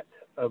hot,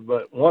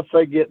 but once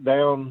they get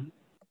down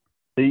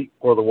deep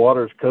where the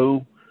water's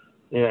cool,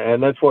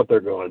 and that's what they're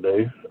going to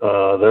do.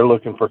 They're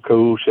looking for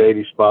cool,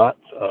 shady spots.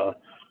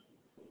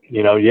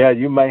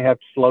 You may have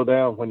to slow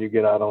down when you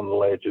get out on the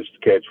ledges to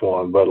catch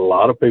one, but a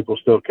lot of people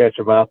still catch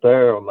them out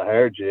there on the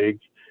hair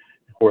jigs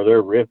where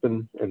they're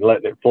ripping and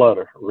letting it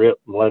flutter, rip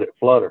and let it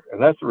flutter, and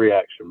that's a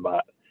reaction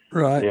bite.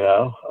 Right.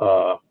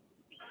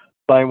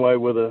 Same way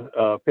with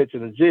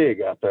pitching a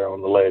jig out there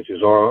on the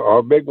ledges, or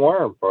a big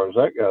worm, as far as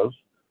that goes.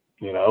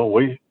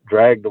 We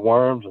drag the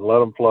worms and let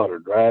them flutter,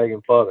 drag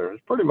and flutter.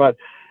 It's pretty much,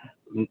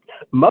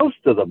 most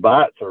of the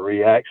bites are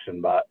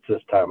reaction bites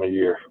this time of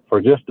year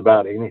for just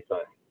about anything.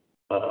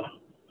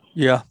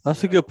 Yeah,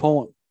 that's a good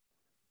point.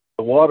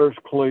 The water's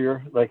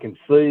clear. They can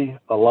see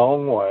a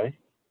long way.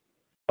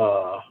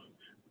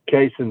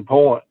 Case in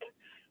point,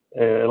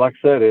 like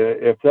I said,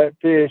 if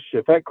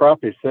that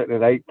crappie is sitting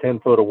in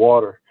 8-10 foot of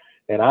water,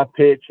 and I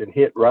pitch and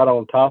hit right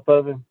on top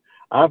of him,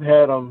 I've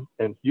had them,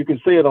 and you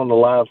can see it on the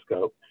live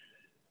scope,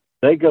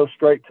 they go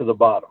straight to the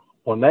bottom.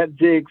 When that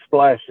jig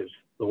splashes,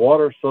 the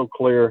water's so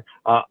clear,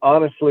 I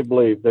honestly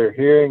believe they're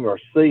hearing or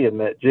seeing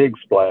that jig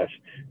splash,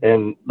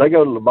 and they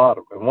go to the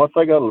bottom. And once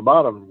they go to the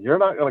bottom, you're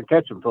not going to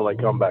catch them until they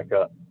come back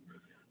up.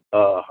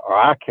 Or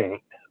I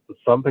can't.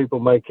 Some people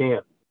may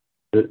can't.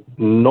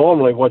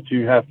 Normally what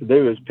you have to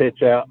do is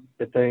pitch out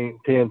 10,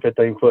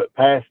 15 foot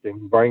past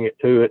him, bring it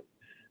to it,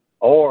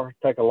 or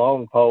take a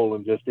long pole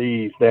and just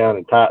ease down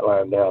and tight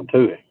line down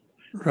to him.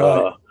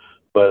 Right.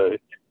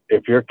 But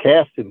if you're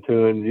casting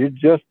to him, you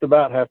just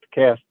about have to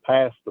cast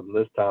past them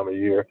this time of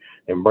year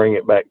and bring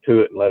it back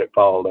to it and let it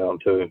fall down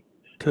to him.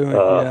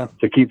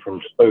 To keep from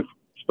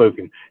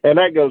spooking. And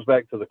that goes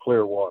back to the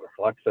clear water.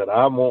 Like I said,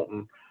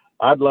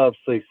 I'd love to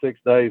see 6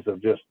 days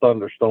of just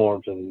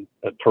thunderstorms and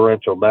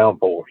torrential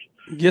downpours.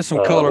 Get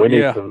some color,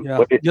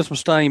 get some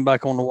stain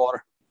back on the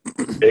water.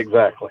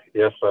 Exactly,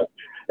 yes, sir.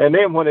 And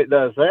then when it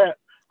does that,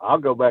 I'll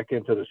go back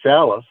into the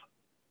shallows.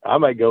 I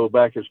may go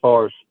back as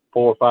far as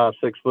 4, 5,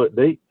 6 foot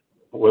deep,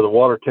 where the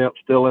water temp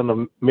still in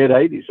the mid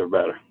 80s or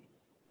better.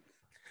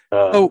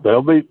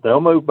 They'll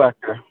move back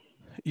there.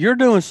 You're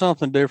doing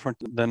something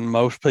different than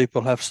most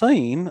people have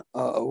seen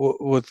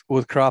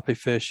with crappie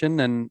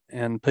fishing,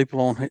 and people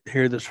on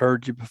here that's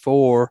heard you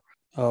before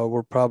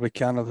were probably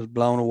kind of as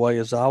blown away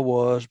as I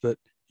was. But,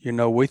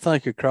 we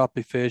think of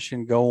crappie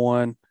fishing,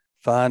 going,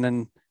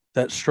 finding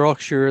that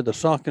structure, the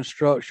sunken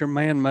structure,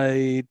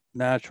 man-made,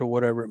 natural,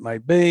 whatever it may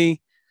be,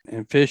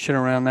 and fishing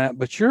around that.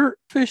 But you're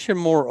fishing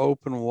more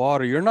open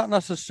water. You're not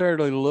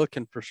necessarily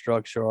looking for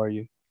structure, are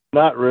you?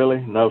 Not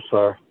really. No,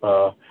 sir.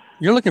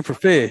 You're looking for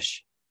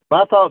fish.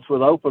 My thoughts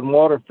with open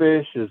water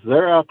fish is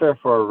they're out there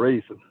for a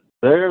reason.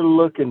 They're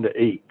looking to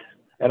eat.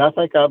 And I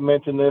think I've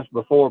mentioned this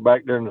before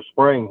back during the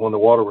spring when the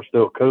water was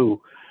still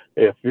cool.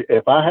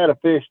 If I had a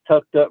fish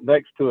tucked up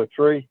next to a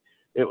tree,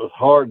 it was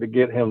hard to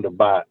get him to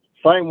bite.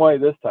 Same way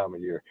this time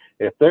of year.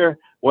 I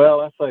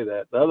say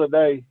that. The other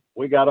day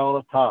we got on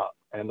the top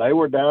and they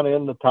were down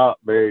in the top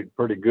buried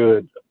pretty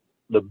good.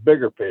 The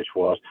bigger fish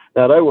was.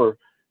 Now they were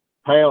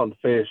pound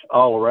fish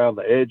all around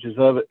the edges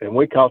of it, and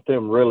we caught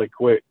them really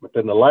quick. But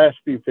then the last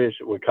few fish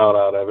that we caught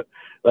out of it,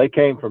 they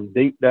came from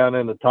deep down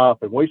in the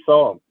top, and we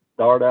saw them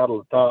dart out of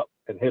the top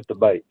and hit the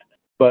bait.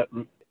 But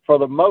for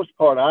the most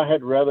part, I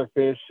had rather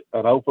fish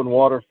an open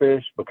water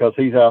fish because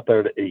he's out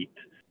there to eat.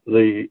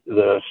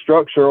 The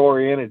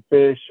structure-oriented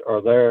fish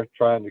are there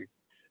trying to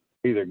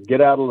either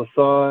get out of the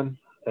sun,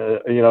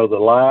 the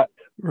light,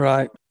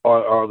 right,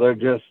 or they're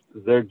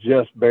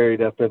just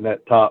buried up in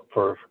that top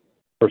for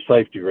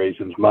safety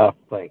reasons, my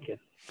thinking.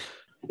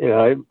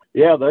 They're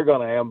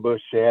going to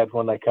ambush shad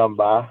when they come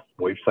by.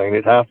 We've seen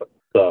it happen.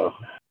 So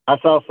I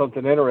saw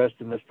something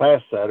interesting this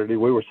past Saturday.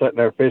 We were sitting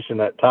there fishing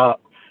that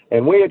top,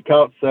 and we had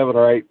caught 7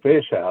 or 8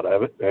 fish out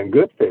of it, and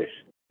good fish.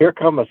 Here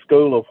come a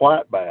school of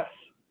white bass.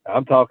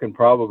 I'm talking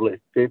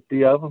probably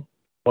 50 of them.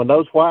 When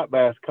those white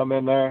bass come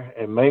in there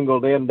and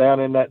mingled down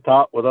in that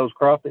top with those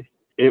crappie,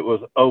 it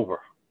was over.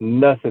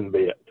 Nothing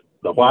bit.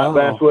 The white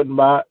bass wouldn't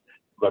bite.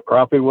 The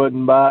crappie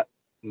wouldn't bite.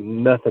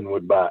 Nothing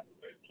would bite.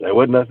 There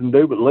wasn't nothing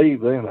to do but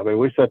leave then. I mean,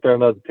 we sat there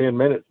another 10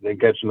 minutes and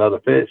didn't catch another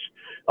fish,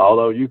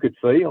 although you could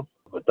see them,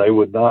 but they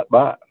would not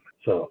bite.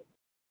 So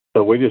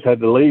we just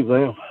had to leave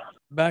them.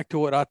 Back to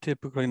what I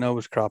typically know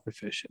is crappie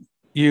fishing.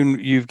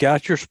 You've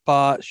got your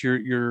spots,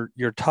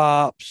 your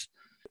tops,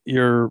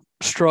 your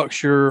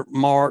structure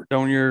marked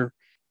on your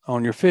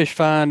fish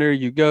finder.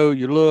 You go,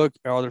 you look,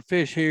 are there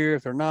fish here?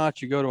 If they're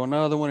not, you go to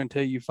another one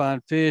until you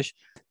find fish.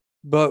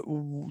 But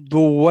the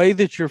way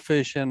that you're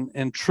fishing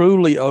in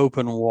truly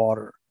open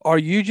water, are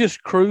you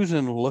just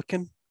cruising,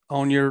 looking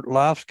on your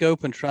live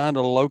scope and trying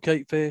to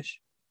locate fish?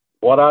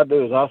 What I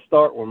do is I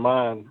start with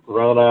mine,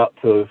 run out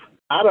to,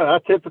 I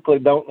typically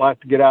don't like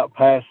to get out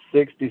past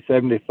 60,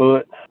 70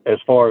 foot as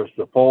far as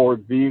the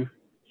forward view.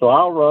 So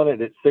I'll run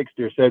it at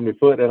 60 or 70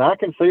 foot, and I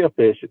can see a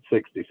fish at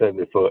 60,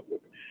 70 foot.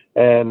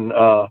 And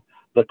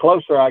the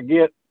closer I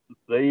get,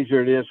 the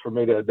easier it is for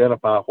me to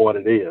identify what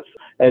it is.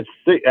 At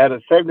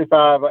a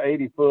 75 or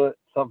 80 foot,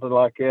 something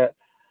like that,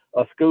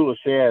 a school of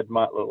shad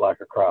might look like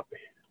a crappie.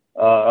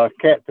 A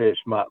catfish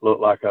might look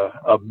like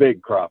a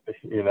big crappie,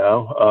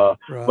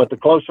 Right. But the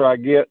closer I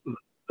get,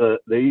 the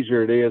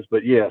easier it is.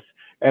 But yes,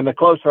 and the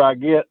closer I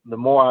get, the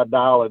more I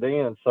dial it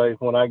in. Say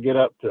when I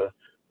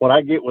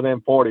get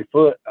within 40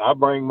 foot, I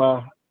bring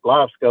my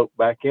live scope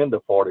back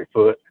into 40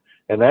 foot,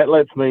 and that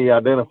lets me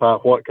identify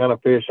what kind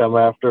of fish I'm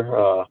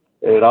after.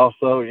 It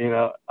also,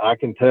 I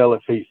can tell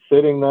if he's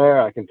sitting there.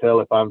 I can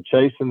tell if I'm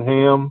chasing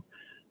him.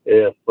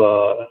 If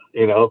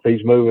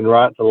he's moving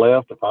right to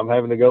left. If I'm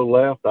having to go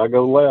left, I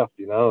go left.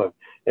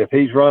 If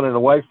he's running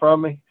away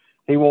from me,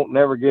 he won't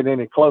never get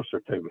any closer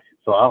to me.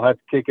 So I'll have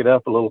to kick it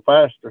up a little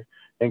faster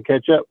and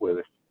catch up with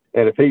him.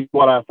 And if he's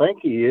what I think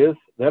he is,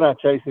 then I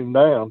chase him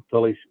down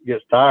till he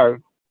gets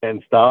tired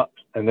and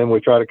stops, and then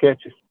we try to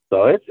catch him.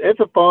 So it's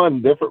a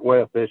fun, different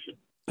way of fishing.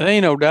 There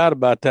ain't no doubt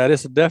about that.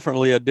 It's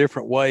definitely a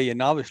different way,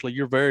 and obviously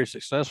you're very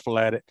successful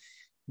at it.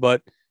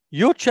 But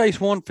you'll chase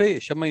one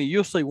fish. I mean,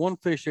 you'll see one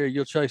fish there,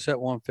 you'll chase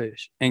that one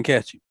fish and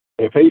catch him.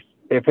 If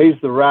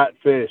he's the right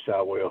fish,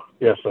 I will.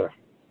 Yes, sir.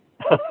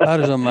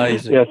 That is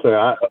amazing. Yes,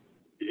 sir.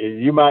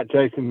 You might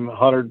chase him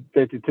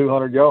 150,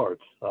 200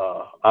 yards.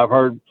 I've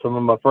heard some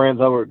of my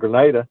friends over at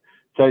Grenada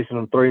chasing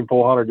them 300 and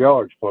 400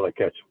 yards before they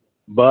catch them.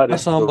 But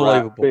that's it's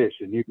unbelievable. The right fish,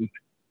 and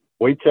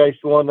we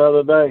chased one the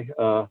other day.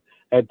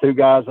 Had 2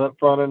 guys up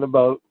front in the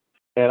boat,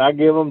 and I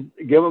give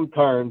them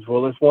turns.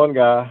 Well, this one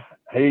guy,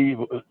 he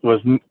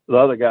was the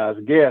other guy's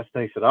guest,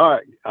 and he said, "All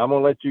right, I'm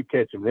gonna let you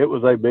catch him." It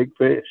was a big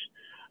fish,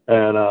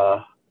 and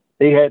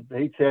he had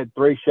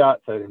 3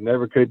 shots at him.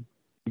 Never could.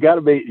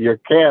 Your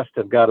cast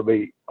have got to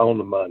be on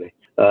the money.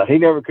 He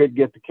never could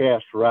get the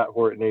cast right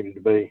where it needed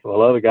to be. Well,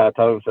 the other guy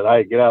told him, said,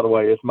 "Hey, get out of the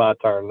way. It's my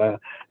turn now."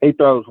 He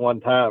throws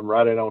one time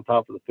right in on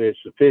top of the fish.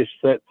 The fish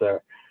sits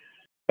there.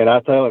 And I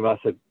tell him, I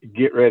said,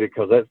 "Get ready,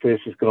 because that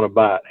fish is going to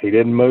bite." He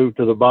didn't move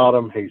to the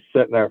bottom. He's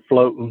sitting there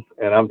floating.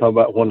 And I'm talking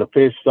about when the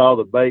fish saw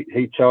the bait,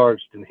 he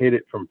charged and hit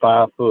it from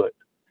 5 foot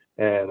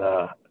and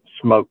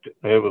smoked it.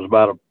 It was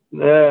about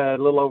a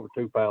little over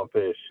 2-pound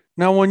fish.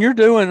 Now, when you're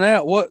doing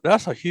that,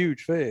 that's a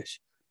huge fish.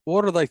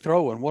 What are they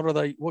throwing?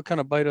 What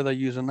kind of bait are they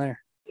using there?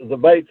 The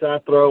baits I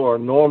throw are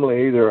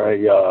normally either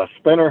a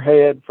spinner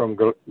head from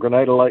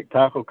Grenada Lake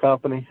Tackle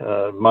Company.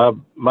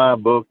 My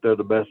book, they're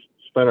the best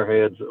spinner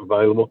heads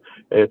available.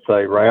 It's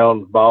a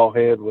round ball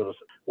head with a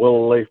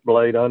willow leaf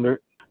blade under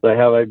it. They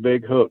have a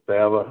big hook. They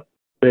have a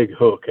big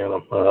hook in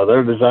them.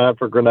 They're designed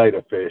for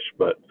grenada fish,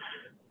 but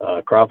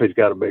crappie's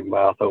got a big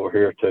mouth over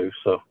here too.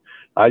 So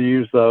I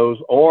use those,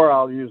 or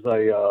I'll use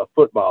a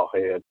football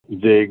head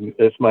jig.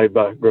 It's made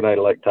by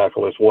Grenada Lake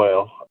Tackle as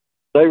well.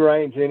 They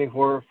range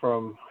anywhere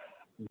from,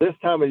 this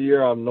time of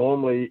year, I'm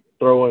normally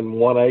throwing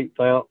 1/8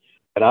 ounce,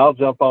 and I'll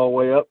jump all the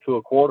way up to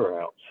a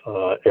 1/4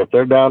 ounce. If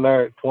they're down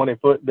there at 20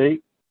 foot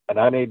deep and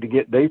I need to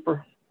get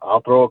deeper,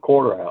 I'll throw a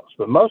 1/4 ounce.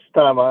 But most of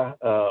the time,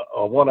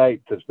 a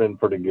 1/8 has been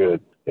pretty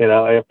good. You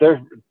know, if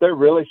they're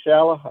really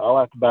shallow, I'll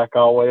have to back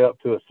all the way up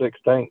to a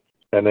 1/16.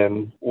 And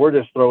then we're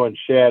just throwing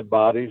shad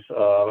bodies.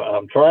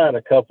 I'm trying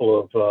a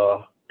couple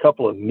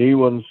of new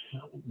ones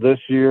this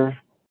year.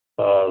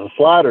 The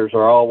sliders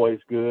are always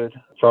good.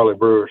 Charlie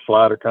Brewer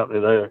Slider Company,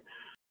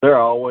 they're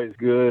always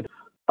good.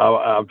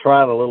 I'm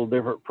trying a little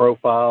different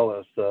profile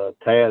as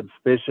Tad's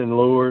fishing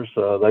lures.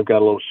 They've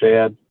got a little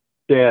shad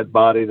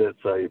body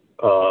that's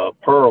a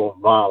pearl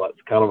violet,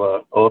 kind of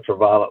a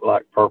ultraviolet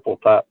like purple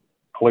type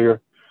clear,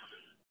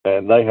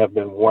 and they have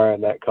been wearing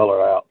that color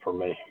out for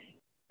me.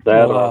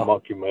 That or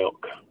monkey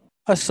milk.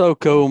 That's so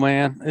cool,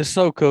 man. It's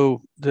so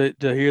cool to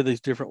hear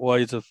these different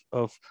ways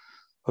of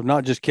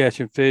not just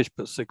catching fish,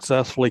 but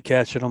successfully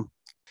catching them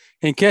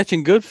and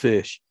catching good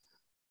fish.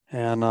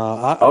 And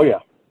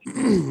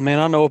man,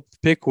 I know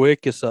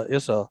Pickwick is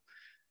a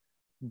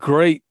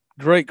great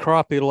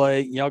crappie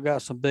lake. Y'all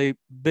got some big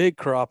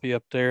crappie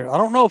up there. I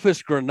don't know if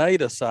it's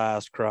Grenada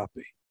sized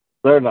crappie.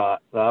 They're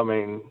not. I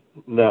mean,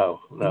 no.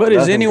 But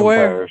is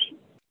anywhere?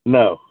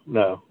 No,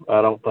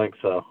 I don't think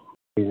so.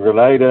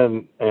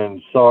 Grenada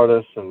and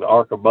Sardis and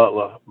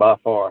Arca-Butler by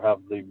far have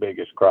the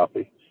biggest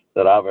crappie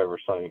that I've ever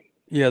seen.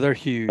 Yeah, they're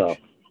huge. So,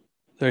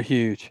 they're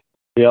huge.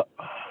 Yep.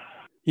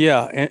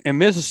 Yeah, and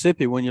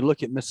Mississippi, when you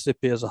look at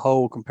Mississippi as a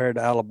whole compared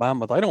to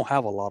Alabama, they don't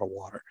have a lot of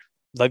water.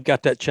 They've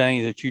got that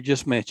chain that you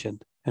just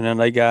mentioned, and then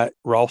they got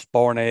Ross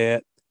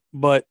Barnett,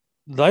 but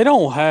they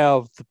don't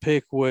have the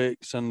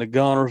Pickwicks and the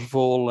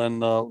Gunnersville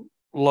and the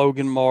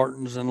Logan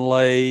Martins and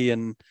Lay,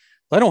 and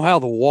they don't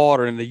have the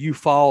water and the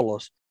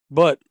Eufaula's.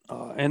 But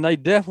and they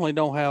definitely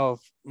don't have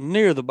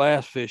near the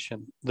bass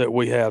fishing that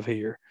we have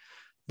here.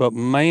 But,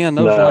 man,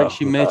 those lakes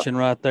you mentioned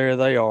right there,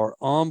 they are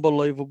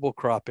unbelievable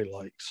crappie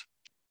lakes.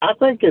 I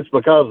think it's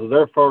because of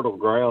their fertile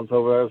grounds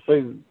over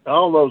there. See,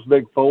 all those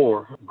big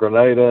four,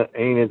 Grenada,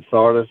 Enid,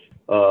 Sardis,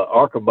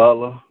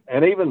 Arca-Butler,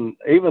 and even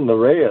the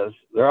Reyes,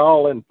 they're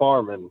all in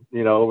farming,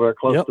 you know, over there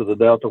close to the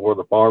Delta where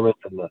the farming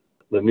and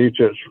the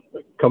nutrients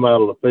come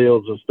out of the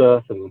fields and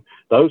stuff. And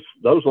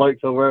those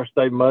lakes over there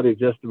stay muddy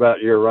just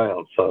about year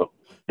round. So,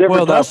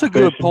 well, that's a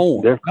good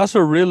point. That's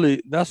a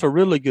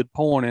really good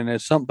point, and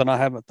it's something I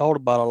haven't thought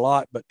about a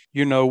lot. But,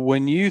 you know,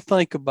 when you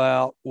think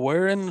about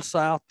where in the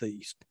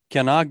Southeast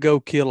can I go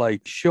kill a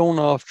sure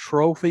enough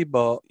trophy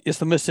buck, it's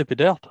the Mississippi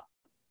Delta.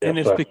 Yes, and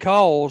it's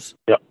because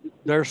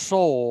their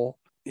soil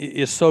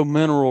is so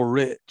mineral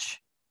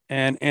rich,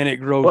 and it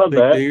grows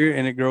big deer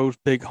and it grows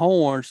big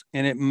horns,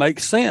 and it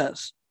makes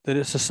sense that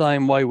it's the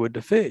same way with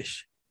the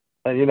fish.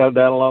 And, you know,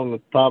 down along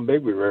the Tom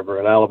Bigby River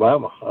in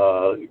Alabama,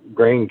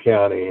 Greene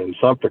County and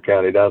Sumter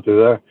County down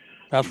through there.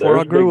 That's where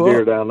I grew up.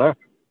 Deer down there.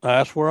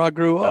 That's where I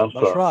grew up.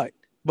 That's right.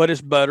 But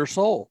it's better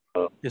soil.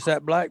 It's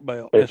that black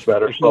belt. It's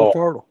better soil. More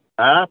fertile.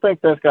 I think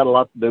that's got a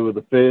lot to do with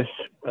the fish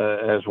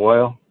as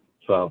well.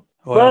 So,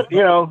 but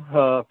you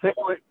know,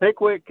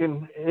 Pickwick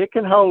can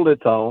hold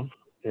its own.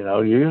 You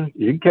know, you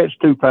can catch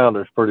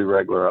 2-pounders pretty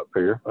regular up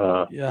here.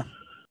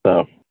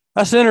 So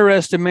that's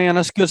interesting, man.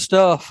 That's good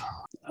stuff.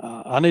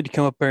 I need to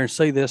come up there and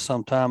see this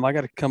sometime. I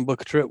got to come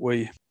book a trip with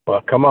you.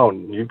 Well, come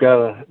on. You've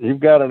got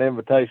an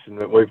invitation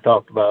that we've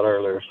talked about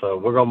earlier, so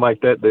we're gonna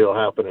make that deal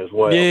happen as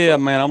well. Yeah,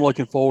 man. I'm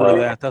looking forward to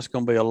that. That's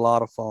gonna be a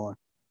lot of fun.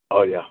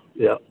 Oh yeah.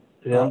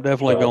 I'm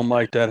definitely gonna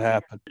make that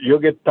happen. You'll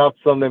get to talk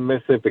to some of them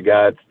Mississippi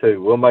guides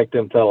too. We'll make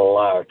them tell a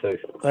lie or two.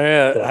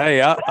 Yeah.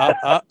 Hey,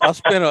 I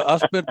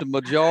spent the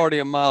majority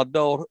of my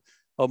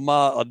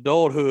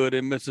adulthood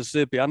in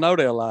Mississippi. I know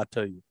they'll lie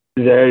to you.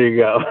 There you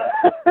go.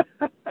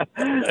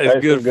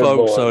 It's good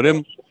folks. So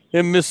them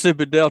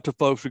Mississippi Delta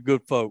folks are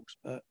good folks.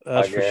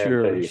 That's for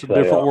sure. It's a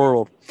different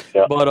world.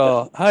 Yeah.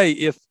 But hey,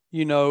 if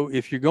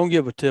you're gonna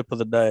give a tip of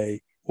the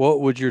day,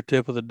 what would your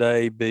tip of the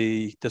day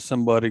be to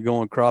somebody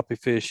going crappie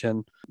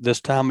fishing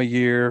this time of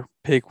year,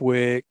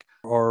 Pickwick,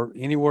 or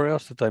anywhere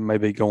else that they may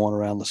be going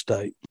around the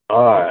state?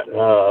 All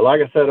right.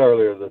 Like I said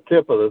earlier, the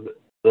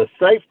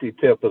safety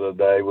tip of the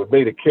day would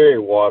be to carry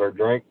water,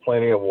 drink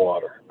plenty of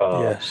water.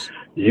 Yes.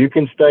 You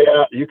can stay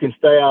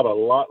out a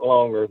lot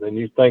longer than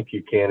you think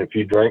you can if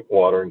you drink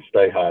water and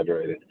stay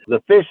hydrated.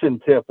 The fishing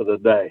tip of the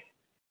day.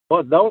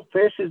 Well, don't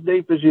fish as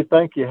deep as you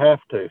think you have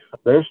to.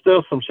 There's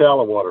still some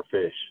shallow water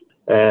fish.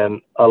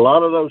 And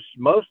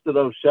most of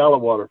those shallow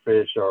water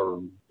fish are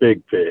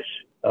big fish,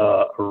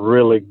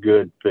 really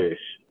good fish.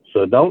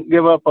 So don't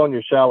give up on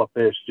your shallow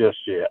fish just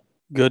yet.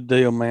 Good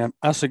deal, man.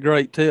 That's a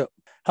great tip.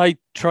 Hey,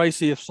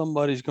 Tracy, if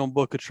somebody's going to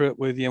book a trip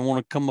with you and want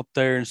to come up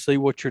there and see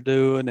what you're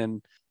doing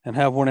and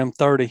have one of them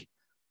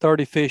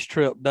 30 fish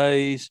trip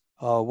days.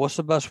 What's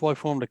the best way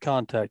for them to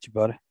contact you,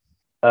 buddy?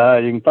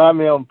 You can find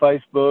me on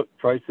Facebook,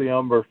 Tracy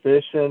Umber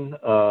Fishing,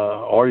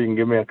 or you can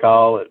give me a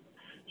call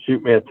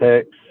shoot me a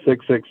text,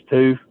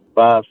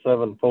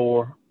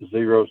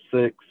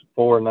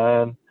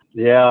 662-574-0649.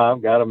 Yeah,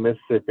 I've got a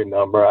Mississippi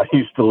number. I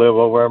used to live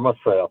over there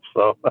myself,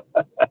 so.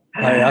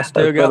 Hey, I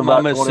still got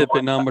my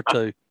Mississippi number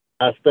too.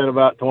 I spent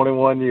about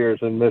 21 years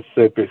in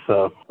Mississippi,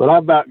 but I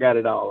about got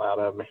it all out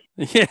of me.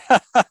 Yeah,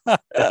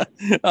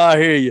 I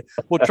hear you.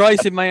 Well,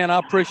 Tracy, man, I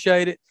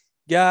appreciate it.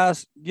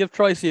 Guys, give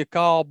Tracy a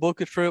call, book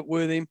a trip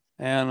with him,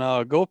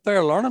 and go up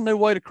there, learn a new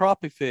way to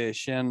crappie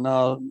fish, and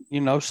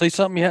see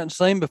something you hadn't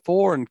seen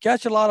before, and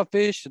catch a lot of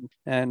fish,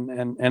 and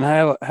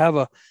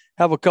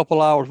have a couple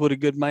hours with a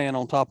good man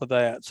on top of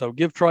that. So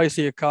give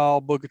Tracy a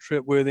call, book a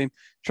trip with him.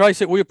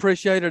 Tracy, we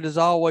appreciate it as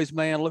always,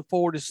 man. Look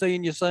forward to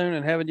seeing you soon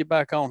and having you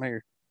back on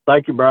here.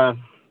 Thank you,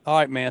 Brian. All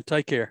right, man.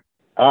 Take care.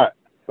 All right.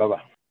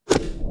 Bye-bye.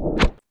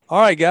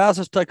 All right, guys,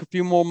 let's take a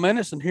few more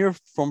minutes and hear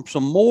from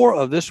some more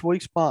of this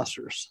week's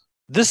sponsors.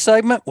 This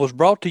segment was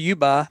brought to you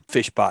by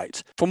Fish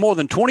Bites. For more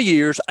than 20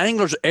 years,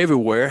 anglers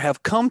everywhere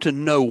have come to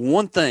know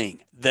one thing,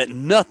 that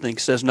nothing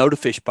says no to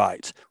Fish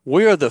Bites.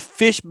 We are the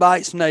Fish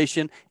Bites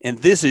Nation, and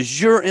this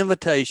is your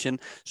invitation.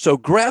 So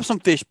grab some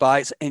Fish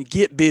Bites and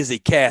get busy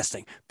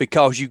casting,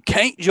 because you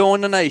can't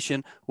join the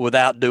nation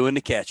without doing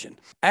the catching.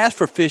 Ask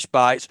for Fish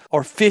Bites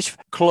or Fish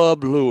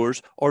Club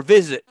Lures, or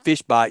visit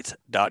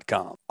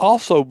fishbites.com.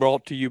 Also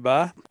brought to you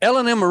by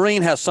L&M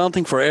Marine. Has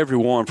something for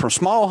everyone, from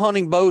small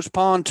hunting boats,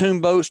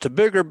 pontoon boats, to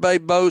bigger bay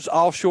boats,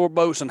 offshore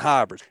boats, and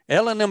hybrids.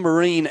 L&M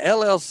Marine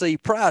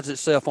LLC prides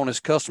itself on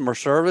its customer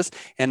service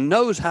and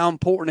knows how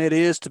important it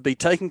is to be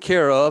taken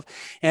care of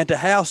and to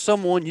have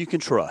someone you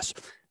can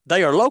trust.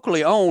 They are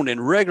locally owned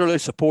and regularly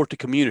support the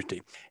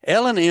community.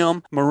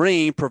 L&M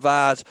Marine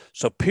provides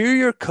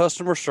superior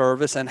customer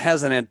service and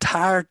has an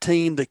entire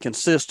team that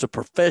consists of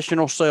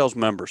professional sales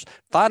members,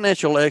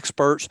 financial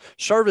experts,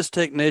 service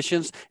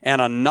technicians,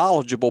 and a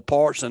knowledgeable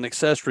parts and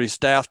accessories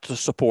staff to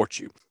support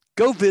you.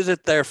 Go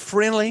visit their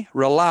friendly,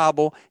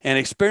 reliable, and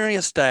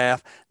experienced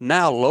staff,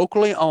 now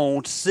locally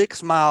owned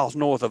 6 miles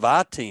north of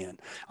I-10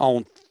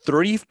 on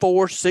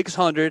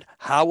 34600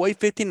 Highway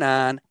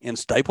 59 in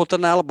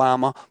Stapleton,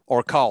 Alabama,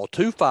 or call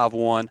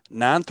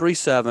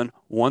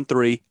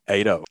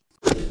 251-937-1380.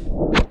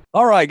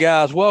 All right,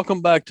 guys,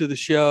 welcome back to the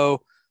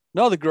show.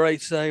 Another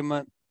great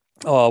segment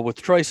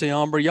with Tracy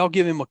Umber. Y'all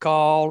give him a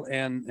call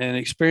and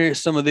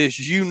experience some of this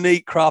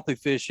unique crappie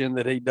fishing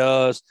that he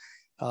does.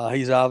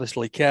 He's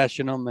obviously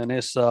catching them, and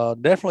it's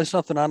definitely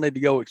something I need to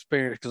go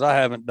experience because I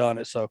haven't done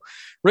it. So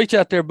reach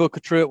out there, book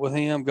a trip with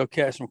him, go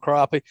catch some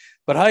crappie.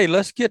 But, hey,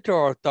 let's get to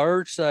our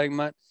third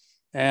segment,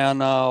 and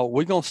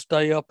we're going to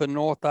stay up in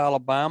North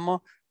Alabama,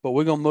 but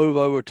we're going to move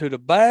over to the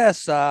bass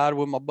side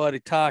with my buddy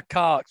Ty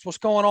Cox. What's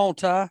going on,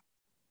 Ty?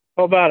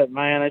 What about it,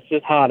 man? It's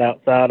just hot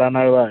outside. I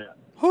know that.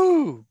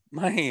 Whoo,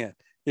 man,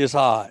 it's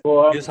hot.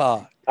 Well, it's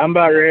hot. I'm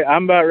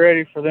about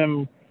ready for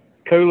them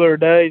cooler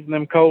days and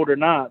them colder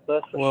nights.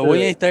 That's for well, sure.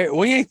 we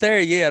ain't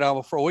there yet. I'm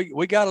afraid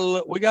we got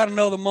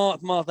another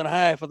month and a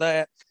half of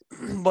that,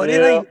 but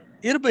yeah.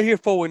 it'll be here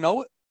before we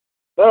know it.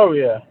 Oh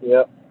yeah,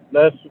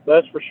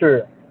 that's for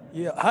sure.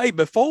 Yeah. Hey,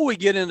 before we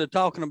get into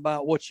talking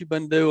about what you've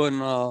been doing,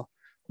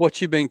 what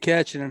you've been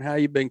catching, and how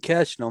you've been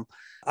catching them,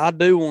 I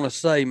do want to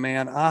say,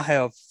 man, I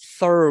have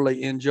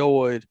thoroughly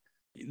enjoyed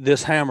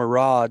this hammer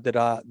rod that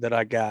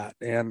I got,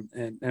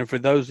 and for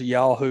those of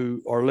y'all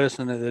who are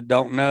listening that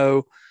don't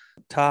know,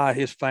 Ty,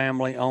 his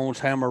family owns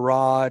hammer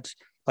rods.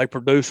 They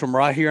produce them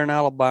right here in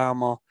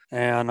Alabama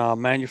and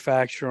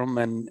manufacture them,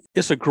 and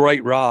it's a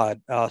great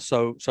rod.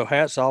 So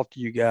hats off to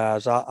you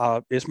guys.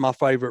 It's my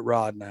favorite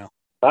rod now.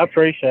 I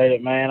appreciate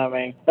it, man. I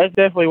mean, that's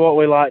definitely what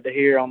we like to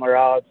hear on the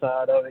rod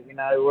side of it. You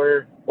know,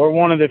 we're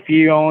one of the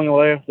few only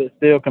left that's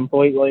still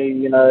completely,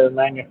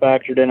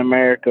 manufactured in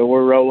America.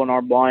 We're rolling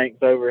our blanks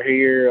over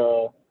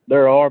here.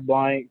 There are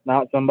blanks,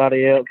 not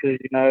somebody else's,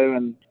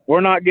 and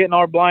we're not getting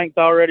our blanks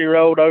already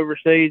rolled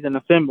overseas and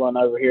assembling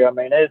over here. I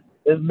mean,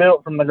 it's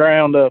built from the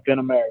ground up in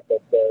America.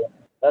 So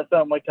that's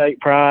something we take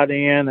pride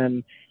in.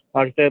 And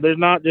like I said, there's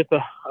not just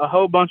a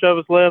whole bunch of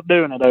us left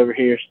doing it over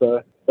here.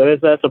 So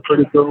that's a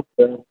pretty cool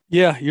thing.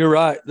 Yeah, you're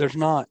right. There's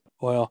not.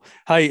 Well,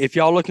 hey, if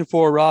y'all looking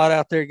for a rod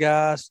out there,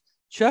 guys,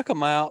 check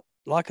them out.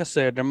 Like I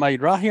said, they're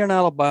made right here in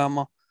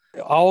Alabama,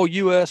 all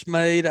U.S.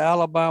 made,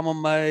 Alabama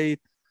made.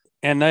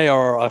 And they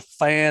are a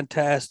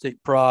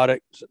fantastic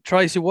product.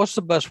 Tracy, what's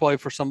the best way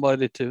for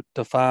somebody to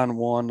find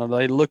one? Are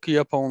they look you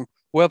up on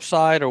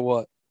website or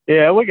what?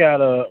 Yeah, we got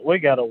a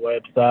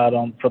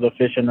website for the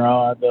fishing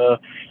rod.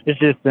 It's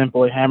just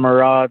simply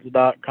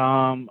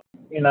hammerrods.com.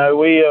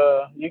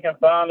 You can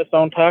find us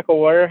on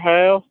Tackle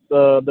Warehouse.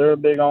 They're a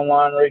big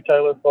online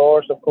retailer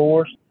for us, of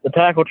course. The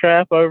Tackle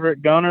Trap over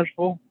at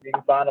Gunnersville. You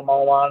can find them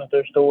online at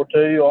their store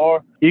too,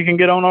 or you can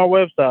get on our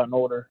website and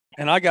order.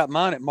 And I got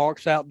mine at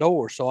Mark's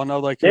Outdoors, so I know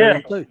they carry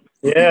them too.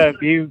 Yeah,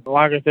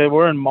 like I said,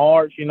 we're in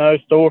March,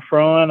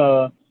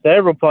 storefront,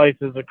 several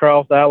places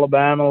across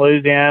Alabama,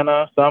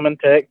 Louisiana, some in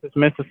Texas,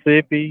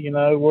 Mississippi.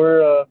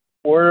 We're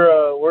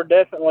we're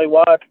definitely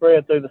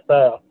widespread through the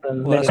South.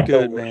 And Well, that's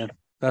good, man.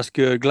 That's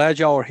good. Glad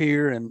y'all are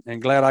here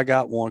and glad I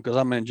got one because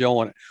I'm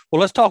enjoying it. Well,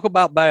 let's talk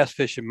about bass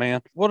fishing,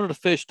 man. What are the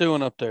fish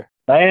doing up there?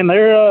 Man,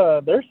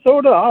 they're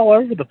sort of all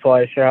over the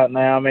place right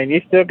now. I mean,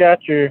 you still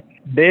got your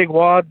big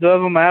wads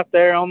of them out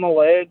there on the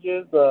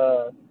ledges.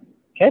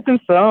 Catching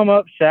some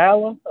up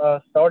shallow.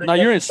 Now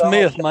you're in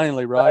Smith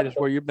mainly, right? Is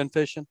where you've been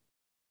fishing?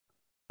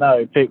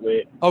 No,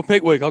 Pickwick. Oh,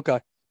 Pickwick. Okay.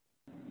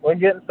 We're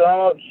getting some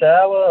up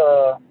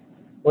shallow.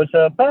 Which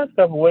past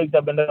couple of weeks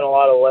I've been doing a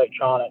lot of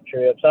electronic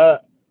trips.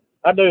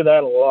 I do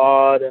that a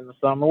lot in the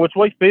summer, which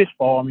we fish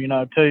for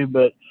them, too.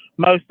 But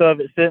most of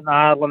it's sitting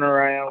idling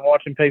around,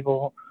 watching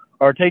people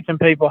or teaching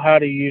people how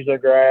to use a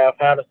graph,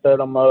 how to set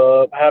them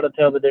up, how to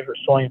tell the difference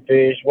between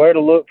fish, where to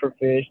look for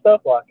fish,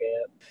 stuff like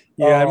that.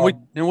 Yeah,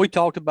 and we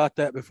talked about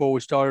that before we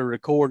started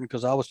recording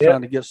because I was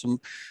trying to get some.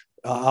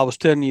 I was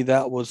telling you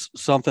that was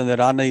something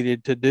that I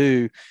needed to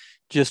do,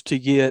 just to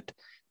get.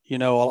 A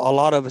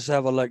lot of us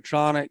have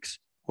electronics.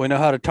 We know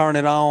how to turn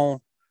it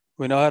on.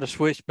 We know how to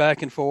switch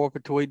back and forth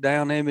between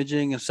down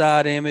imaging and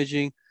side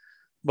imaging,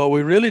 but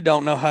we really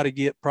don't know how to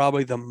get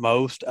probably the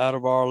most out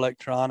of our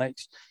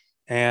electronics.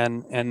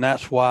 And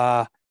that's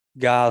why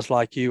guys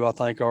like you, I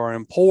think, are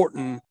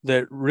important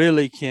that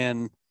really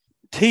can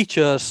teach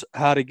us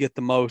how to get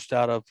the most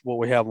out of what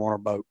we have on our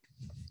boat.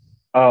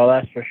 Oh,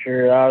 that's for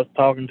sure. I was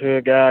talking to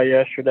a guy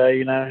yesterday,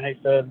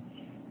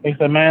 he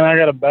said, man, I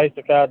got a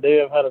basic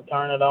idea of how to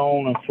turn it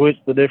on and switch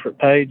the different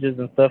pages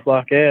and stuff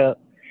like that.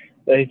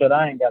 But he said,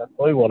 I ain't got a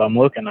clue what I'm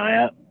looking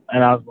at.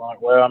 And I was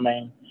like, well, I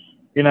mean,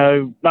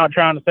 not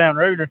trying to sound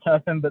rude or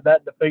nothing, but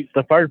that defeats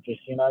the purpose.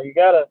 You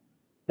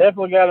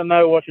definitely got to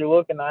know what you're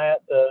looking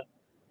at to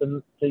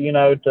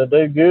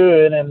do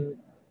good, and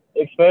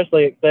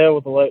especially excel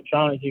with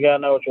electronics. You got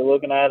to know what you're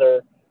looking at,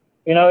 or,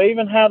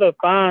 even how to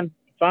fine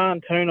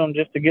tune them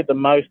just to get the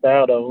most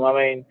out of them. I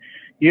mean,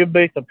 you'd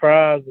be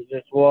surprised at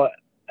just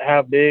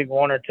how big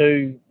one or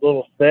two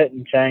little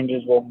setting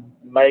changes will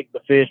make the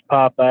fish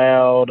pop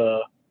out.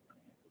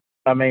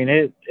 I mean,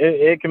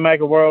 it can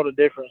make a world of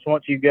difference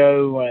once you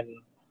go and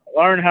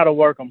learn how to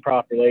work them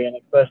properly, and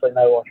especially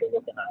know what you're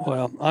looking at.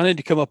 Well, I need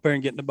to come up there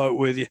and get in the boat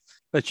with you.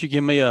 Let you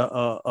give me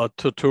a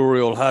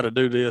tutorial how to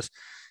do this,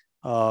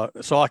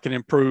 so I can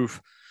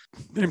improve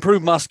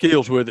my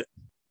skills with it.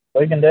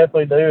 We can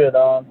definitely do it.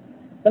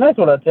 And that's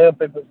what I tell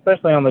people,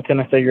 especially on the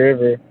Tennessee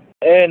River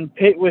and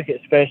Pickwick,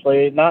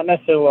 especially. Not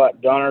necessarily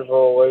like Gunnersville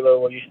or Wheeler,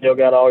 where you still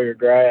got all your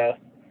grass.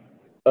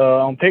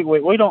 On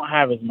Pickwick, we don't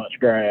have as much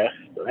grass,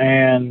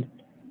 and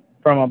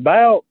from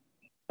about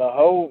the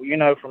whole,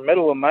 from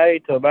middle of May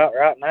to about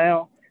right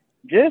now,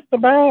 just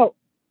about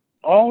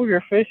all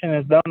your fishing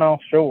is done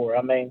offshore.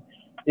 I mean,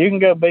 you can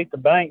go beat the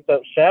banks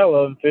up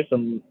shallow and fish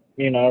some,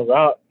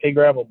 rock, pea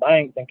gravel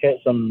banks and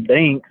catch some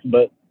dinks,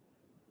 but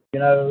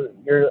all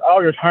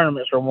your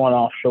tournaments are won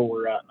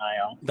offshore right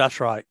now. That's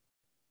right.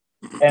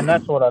 And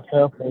that's what I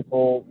tell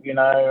people.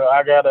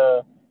 I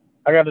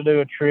gotta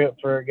do a trip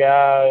for a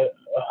guy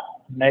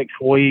next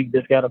week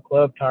that's got a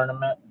club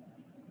tournament,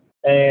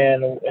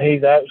 and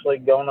he's actually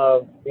gonna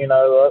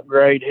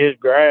upgrade his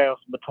graphs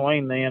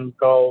between them,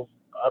 because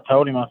I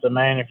told him, I said,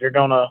 man, if you're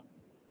gonna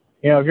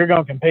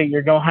compete,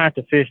 you're gonna have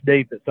to fish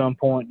deep at some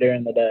point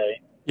during the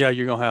day. Yeah,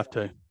 you're gonna have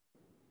to.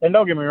 And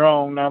don't get me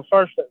wrong, now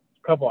first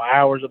couple of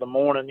hours of the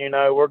morning,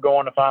 we're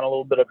going to find a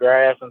little bit of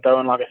grass and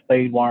throwing like a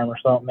speed worm or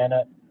something in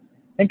it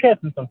and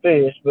catching some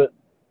fish, but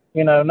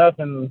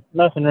nothing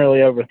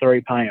really over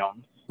 3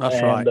 pounds.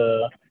 That's right.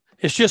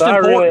 It's just so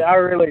important. I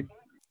really,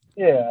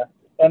 yeah.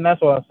 And that's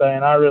what I'm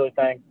saying. I really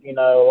think, a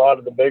lot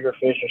of the bigger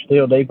fish are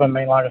still deep. I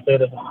mean, like I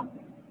said, it's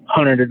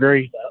 100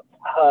 degrees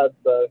outside.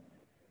 So,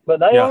 but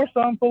they are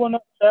some pulling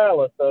up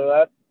shallow.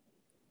 So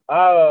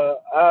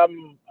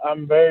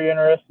I'm very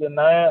interested in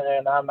that.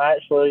 And I'm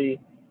actually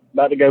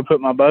about to go put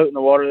my boat in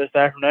the water this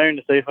afternoon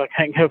to see if I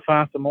can't go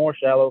find some more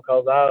shallow.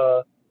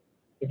 Because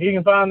if you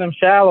can find them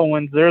shallow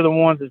ones, they're the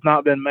ones that's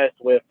not been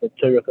messed with for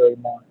 2 or 3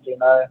 months,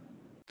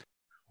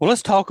 Well,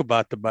 let's talk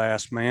about the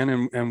bass, man,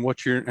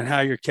 and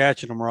how you're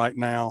catching them right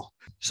now.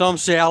 Some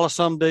shallow,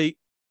 some deep.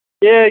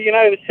 Yeah,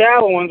 the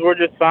shallow ones we're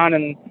just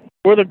finding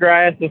where the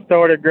grass has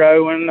started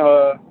growing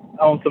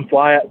on some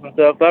flats and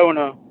stuff.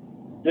 Throwing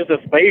just a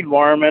speed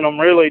worm in them,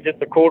 really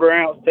just a 1/4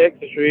 ounce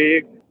Texas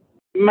rig.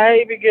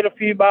 Maybe get a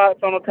few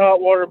bites on a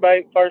top water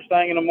bait first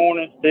thing in the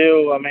morning.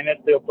 Still, I mean,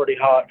 it's still pretty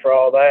hot for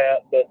all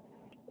that. But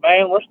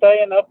man, we're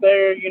staying up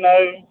there,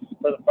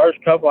 for the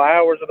first couple of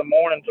hours of the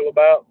morning till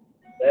about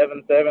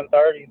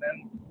 7:30.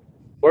 Then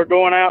we're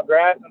going out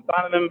driving and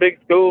finding them big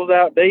schools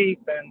out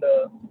deep. And,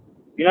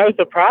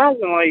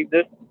 surprisingly,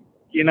 this,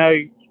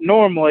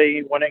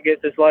 normally when it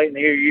gets this late in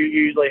the year, you're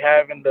usually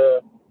having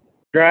to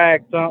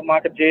drag something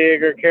like a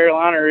jig or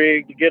Carolina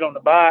rig to get on the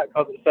bite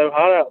because it's so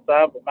hot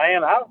outside. But,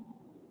 man,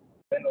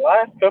 in the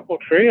last couple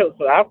of trips,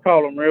 I've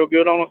caught them real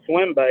good on a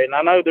swim bait. And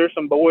I know there's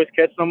some boys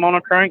catching them on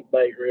a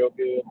crankbait real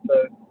good.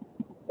 So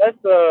that's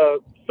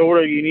sort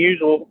of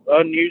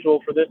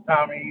unusual for this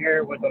time of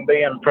year with them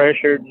being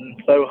pressured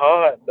and so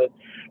hot, but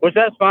which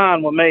that's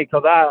fine with me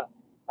because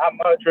I'd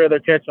much rather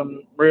catch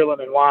them reeling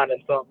and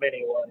winding something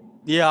anyway.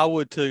 Yeah, I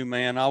would too,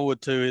 man. I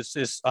would too.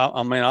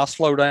 I mean, I'll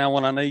slow down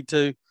when I need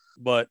to,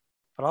 but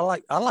I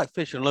like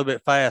fishing a little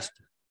bit faster.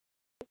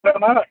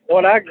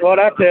 What I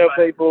tell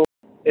people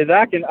is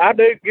I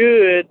do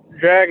good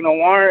dragging a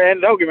worm,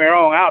 and don't get me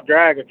wrong, I'll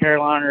drag a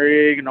Carolina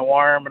rig and a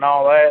worm and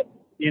all that,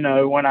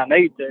 when I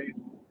need to.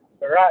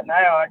 But right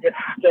now, I get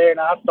out there and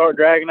I start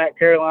dragging that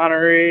Carolina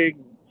rig,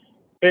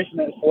 fishing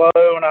it slow,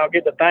 and I'll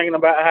get to thinking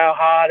about how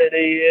hot it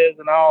is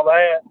and all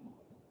that.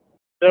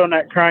 Doing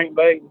that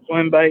crankbait and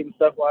swim bait and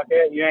stuff like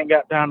that, you ain't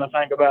got time to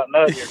think about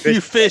nothing.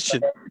 You're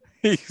fishing.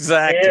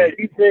 Exactly. Yeah,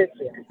 you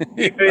fishing.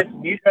 You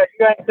fishing. You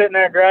ain't sitting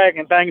there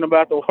dragging, thinking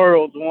about the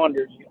world's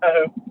wonders.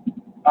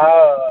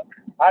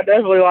 I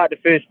definitely like to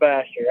fish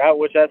faster,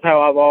 which that's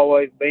how I've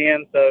always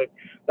been. So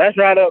that's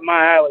right up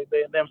my alley,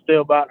 being them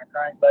still biting a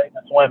crankbait and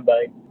a swim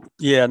bait.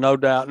 Yeah, no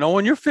doubt. Now,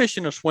 when you're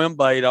fishing a swim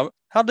bait,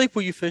 how deep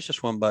will you fish a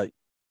swim bait?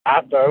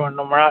 I'm throwing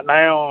them right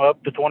now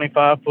up to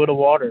 25 foot of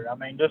water. I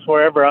mean, just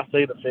wherever I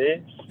see the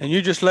fish. And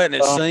you're just letting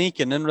it sink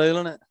and then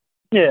reeling it?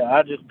 Yeah,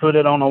 I just put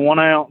it on a 1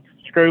 ounce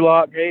screw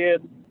lock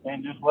head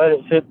and just let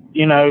it sit,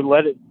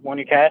 let it, when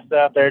you cast it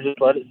out there,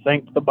 just let it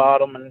sink to the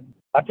bottom. And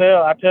I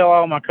tell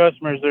all my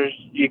customers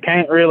you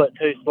can't reel it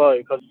too slow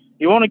because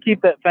you want to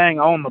keep that thing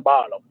on the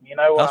bottom.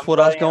 That's what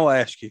I was going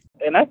to ask you.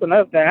 And that's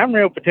another thing. I'm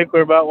real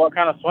particular about what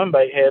kind of swim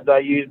bait heads I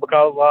use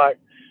because,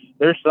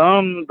 there's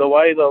the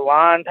way the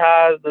line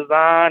tie is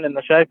designed and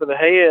the shape of the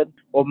head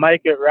will make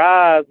it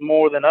rise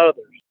more than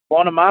others.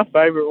 One of my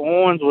favorite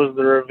ones was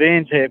the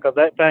Revenge head because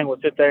that thing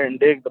would sit there and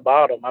dig the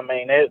bottom. I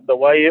mean, the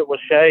way it was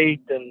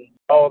shaped and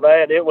all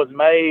that, it was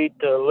made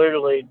to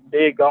literally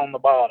dig on the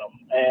bottom.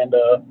 And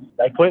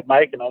they quit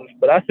making them,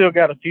 but I still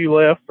got a few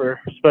left for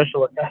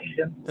special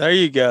occasions. There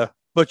you go.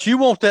 But you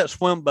want that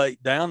swim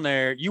bait down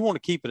there. You want to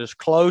keep it as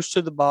close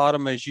to the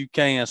bottom as you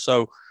can.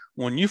 So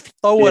when you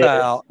throw it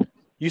out,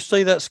 you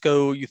see that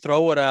school, you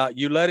throw it out,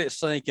 you let it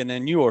sink, and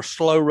then you are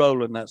slow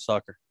rolling that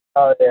sucker.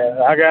 Oh, yeah.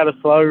 I got a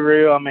slow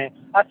reel. I mean,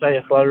 I say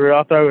a slow reel.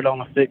 I throw it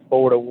on a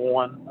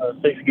 6-4-1, a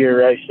 6-gear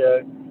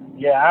ratio.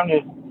 Yeah, I'm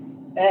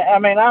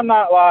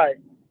not,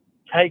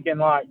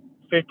 taking,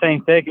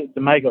 15 seconds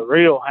to make a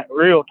real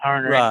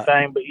turn or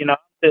anything, but, I'm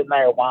sitting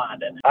there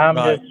winding. I'm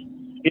just,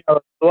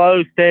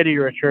 slow, steady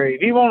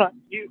retrieve.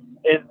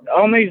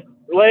 On these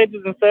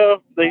ledges and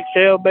stuff, these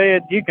shell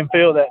beds, you can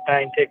feel that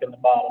thing ticking the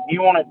bottom.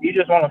 You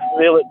just want to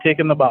feel it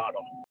ticking the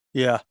bottom.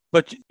 Yeah,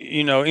 but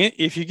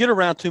if you get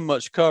around too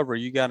much cover,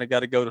 you got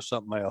to go to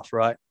something else,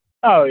 right?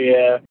 Oh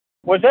yeah,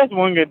 which that's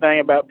one good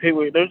thing about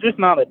Pickwick. There's just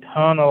not a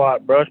ton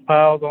of brush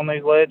piles on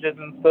these ledges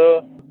and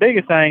stuff. The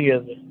biggest thing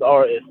is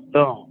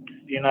stumps.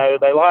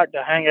 They like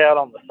to hang out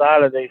on the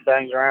side of these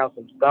things around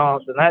some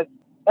stumps, and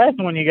that's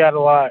when you got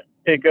to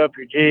pick up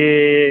your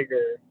jig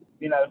or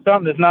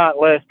something that's not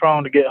less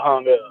prone to get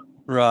hung up.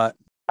 Right.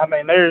 I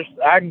mean,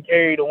 I can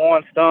carry the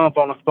one stump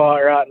on a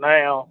spot right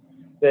now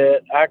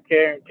that I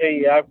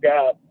guarantee you I've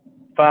got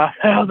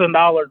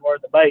 $5,000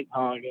 worth of bait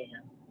hung in.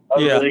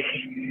 Yeah.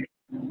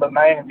 But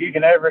man, if you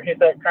can ever hit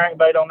that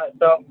crankbait on that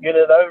stump and get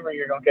it over,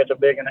 you're gonna catch a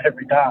big one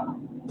every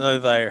time. No,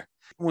 there.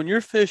 When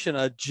you're fishing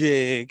a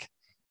jig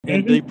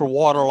in deeper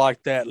water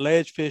like that,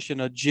 ledge fishing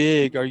a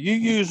jig, are you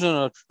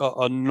using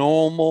a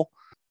normal,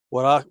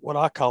 what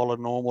I call a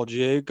normal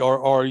jig,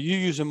 or are you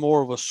using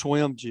more of a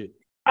swim jig?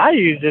 I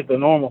use just a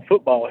normal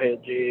football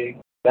head jig.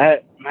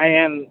 That,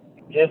 man,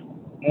 just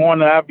one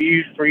that I've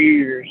used for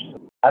years.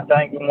 I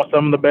think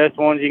some of the best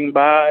ones you can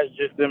buy is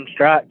just them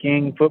Strike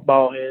King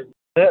football heads.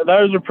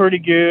 Those are pretty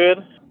good.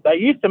 They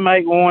used to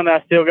make one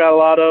that I still got a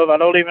lot of. I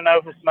don't even know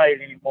if it's made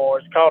anymore.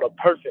 It's called a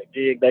Perfect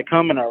Jig. They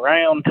come in a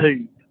round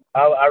tube.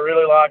 I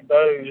really like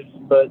those.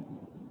 But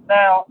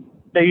now,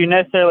 do you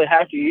necessarily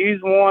have to use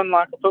one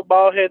like a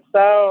football head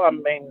style? I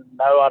mean,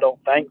 no, I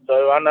don't think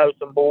so. I know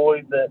some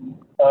boys that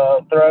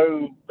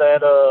throw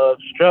that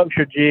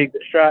structure jig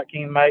that Strike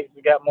King makes.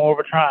 It's got more of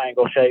a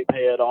triangle shaped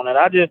head on it.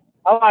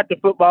 I like the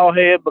football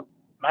head, but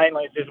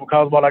mainly it's just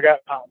because of what I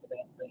got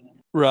confidence in.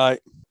 Right.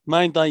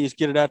 Main thing is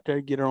get it out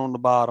there, get it on the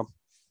bottom.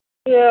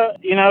 Yeah,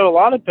 a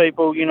lot of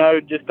people,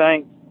 just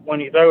think when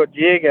you throw a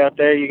jig out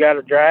there, you got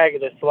to drag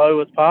it as slow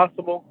as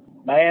possible.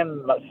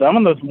 Man, some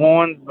of those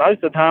ones,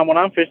 most of the time when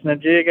I'm fishing a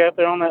jig out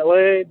there on that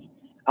ledge,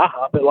 I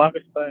hop it like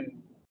a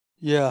spoon.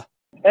 Yeah.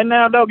 And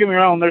now, don't get me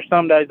wrong, there's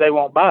some days they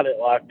won't bite it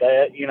like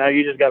that.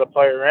 You just got to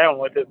play around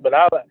with it. But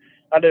I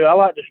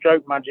like to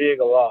stroke my jig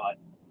a lot.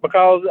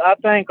 Because I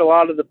think a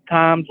lot of the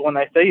times when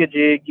they see a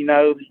jig,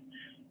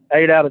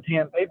 8 out of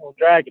 10 people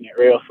dragging it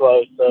real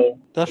slow. So,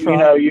 that's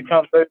right. You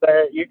come through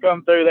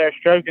there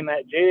stroking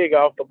that jig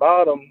off the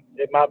bottom,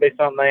 it might be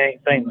something they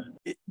ain't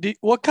seen.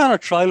 What kind of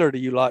trailer do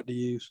you like to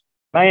use?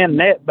 Man,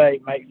 net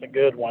bait makes a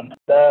good one.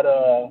 That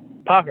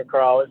pocket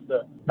crawl, it's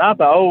not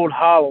the old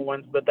hollow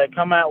ones, but they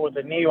come out with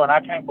a new one. I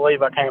can't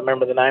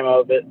remember the name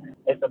of it.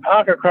 It's a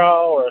pocket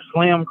crawl or a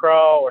slim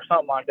crawl or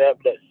something like that,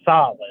 but it's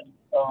solid.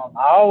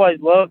 I always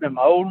loved them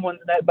old ones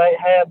that bait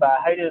had, but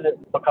I hated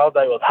it because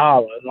they was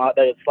hollow and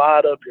they'd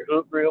slide up your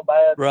hook real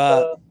bad.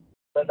 Right.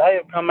 But they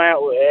have come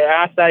out with,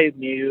 I say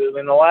new,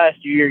 in the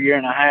last year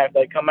and a half,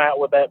 they come out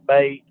with that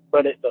bait,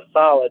 but it's a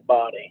solid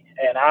body,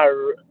 and I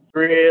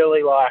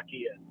really like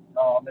it.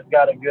 It's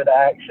got a good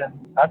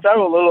action. I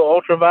throw a little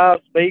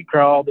ultraviolet speed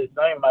crawl that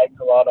Zoom makes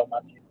a lot of my.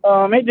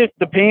 It just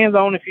depends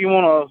on if you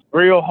want a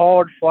real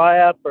hard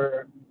flap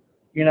or,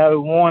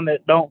 one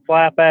that don't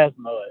flap as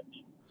much.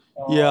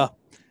 Yeah.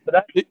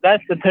 But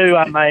that's the two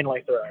I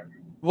mainly throw.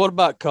 What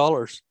about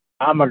colors?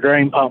 I'm a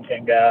green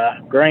pumpkin guy.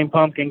 Green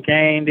pumpkin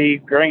candy,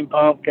 green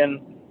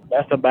pumpkin.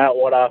 That's about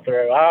what I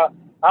throw. I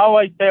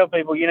always tell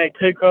people you need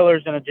two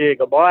colors in a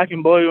jig: a black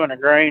and blue, and a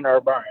green or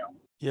a brown.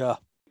 Yeah.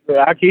 But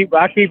I keep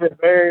it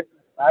very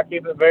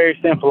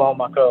simple on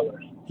my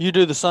colors. You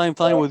do the same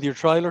thing with your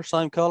trailer,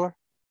 same color?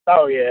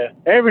 Oh yeah.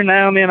 Every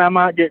now and then I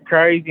might get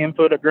crazy and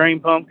put a green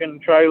pumpkin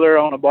trailer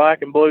on a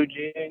black and blue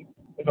jig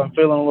if I'm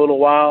feeling a little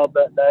wild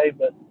that day.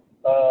 But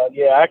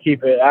yeah, I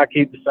keep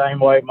the same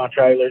way with my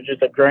trailer,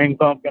 just a green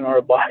pumpkin or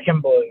a black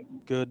and blue.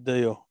 Good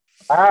deal.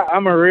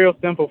 I'm a real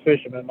simple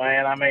fisherman,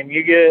 man. I mean,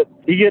 you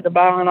get to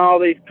buying all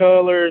these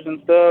colors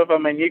and stuff. I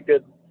mean, you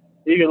could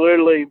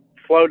literally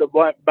float a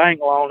bank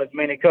lawn as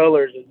many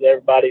colors as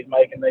everybody's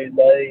making these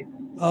days.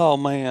 Oh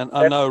man,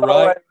 I know,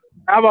 right?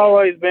 I've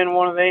always been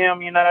one of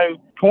them,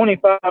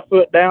 25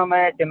 foot down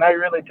there. Can they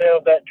really tell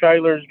if that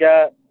trailer's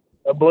got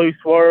a blue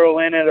swirl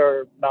in it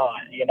or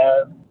not?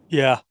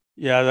 Yeah.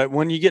 That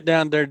when you get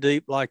down there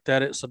deep like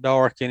that, it's so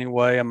dark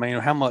anyway. I mean,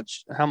 how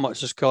much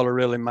does color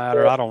really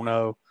matter? I don't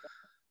know.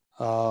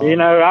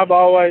 I've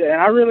always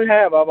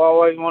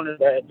wondered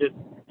that. Just,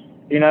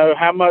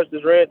 how much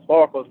does red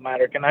sparkles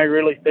matter? Can they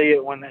really see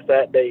it when it's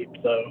that deep?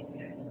 So,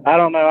 I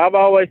don't know. I've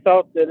always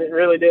thought that it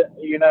really didn't,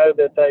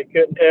 that they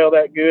couldn't tell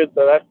that good.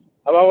 So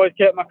I've always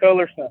kept my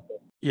color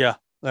simple. Yeah,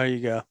 there you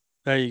go.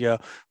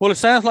 Well, it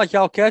sounds like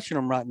y'all catching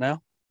them right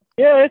now.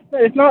 Yeah,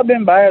 it's not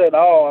been bad at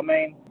all. I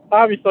mean,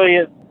 obviously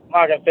it's,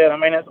 like I said,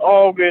 it's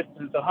August,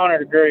 it's 100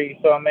 degrees.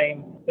 So,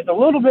 it's a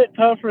little bit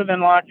tougher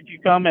than like if you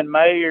come in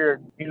May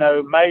or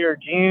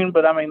June,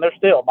 but they're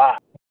still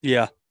biting.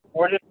 Yeah.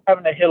 We're just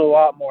having to hit a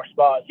lot more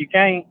spots.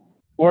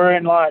 We're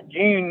in like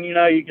June,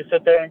 you can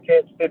sit there and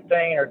catch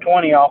 15 or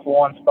 20 off of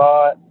one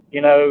spot,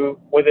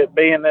 with it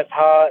being this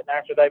hot and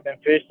after they've been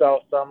fished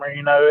all summer,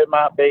 it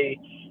might be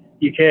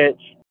you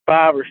catch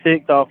 5 or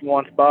 6 off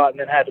one spot and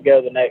then have to go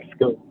to the next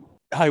school.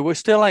 Hey, we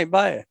still ain't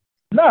bad.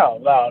 No,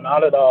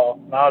 not at all.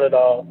 Not at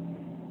all.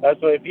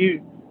 That's what if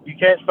you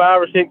catch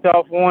 5 or 6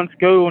 off one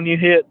school and you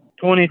hit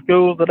 20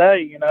 schools a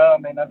day,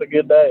 that's a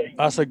good day.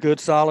 That's a good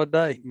solid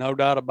day. No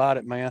doubt about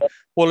it, man.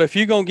 Well, if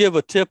you're going to give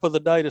a tip of the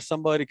day to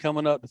somebody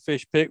coming up to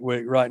fish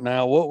Pickwick right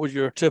now, what would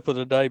your tip of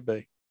the day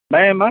be?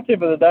 Man, my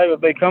tip of the day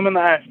would be come in the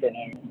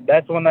afternoon.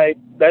 That's when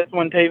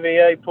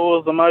TVA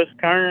pulls the most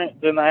currents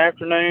in the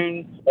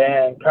afternoons,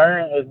 and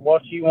current is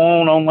what you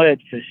want on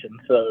ledge fishing.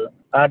 So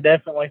I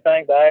definitely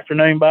think the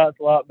afternoon bite's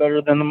a lot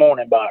better than the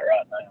morning bite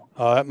right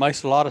now. That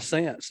makes a lot of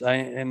sense.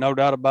 And no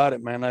doubt about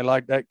it, man. They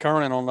like that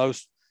current on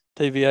those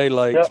TVA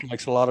lakes. Yep.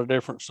 Makes a lot of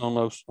difference on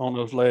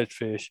those ledge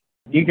fish.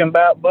 You can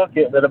about book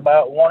it at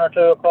about 1 or 2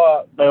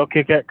 o'clock. They'll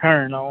kick that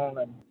current on,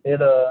 and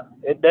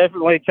it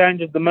definitely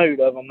changes the mood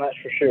of them. That's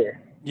for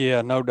sure.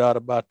 Yeah, no doubt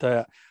about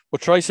that. Well,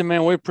 Tracy,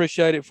 man, we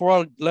appreciate it. Before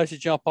I let you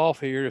jump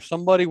off here, if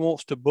somebody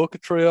wants to book a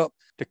trip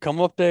to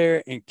come up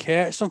there and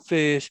catch some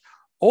fish,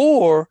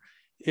 or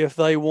if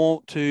they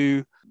want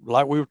to,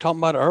 like we were talking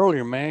about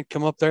earlier, man,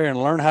 come up there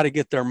and learn how to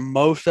get their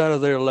most out of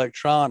their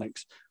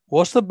electronics,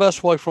 what's the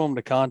best way for them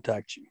to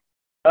contact you?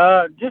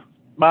 Just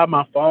by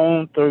my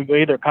phone through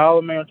either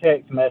calling me or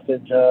text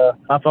message.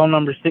 My phone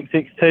number is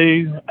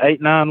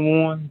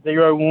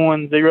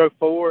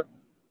 662-891-0104.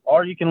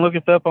 Or you can look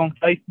us up on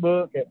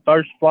Facebook at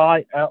First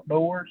Flight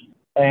Outdoors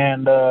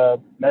and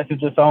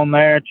message us on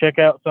there. Check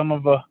out some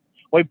of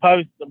we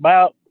post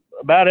about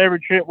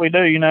every trip we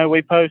do.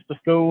 We post the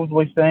schools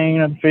we've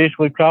seen and the fish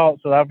we've caught.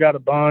 So I've got a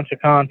bunch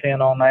of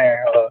content on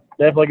there.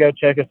 Definitely go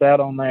check us out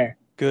on there.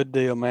 Good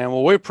deal, man.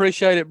 Well, we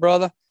appreciate it,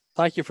 brother.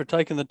 Thank you for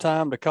taking the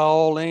time to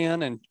call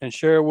in and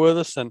share with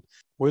us. And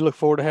we look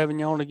forward to having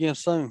you on again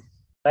soon.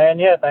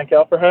 And yeah, thank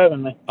y'all for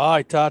having me. All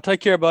right, Ty.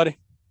 Take care, buddy.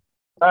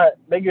 All right.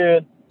 Be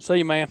good. See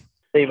you, man.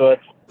 See you, bud.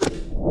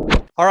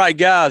 All right,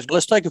 guys,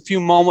 let's take a few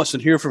moments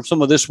and hear from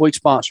some of this week's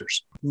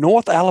sponsors.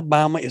 North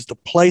Alabama is the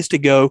place to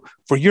go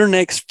for your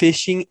next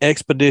fishing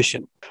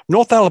expedition.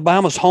 North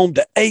Alabama is home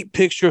to 8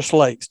 picturesque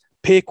lakes: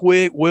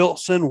 Pickwick,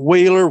 Wilson,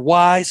 Wheeler,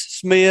 Weiss,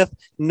 Smith,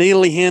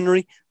 Neely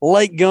Henry,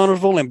 Lake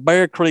Gunnersville, and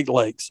Bear Creek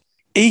lakes.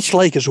 Each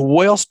lake is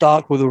well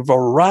stocked with a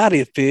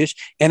variety of fish,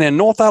 and in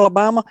North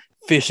Alabama,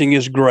 fishing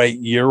is great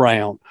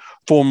year-round.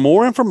 For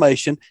more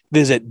information,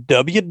 visit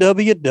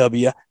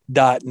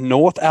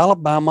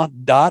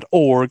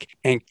www.northalabama.org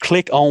and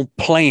click on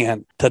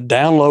Plan to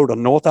download a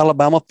North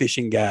Alabama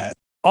fishing guide.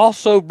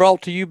 Also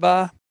brought to you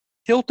by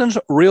Hilton's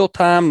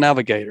Real-Time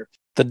Navigator.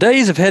 The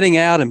days of heading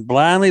out and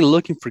blindly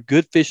looking for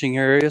good fishing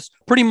areas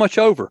pretty much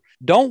over.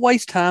 Don't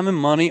waste time and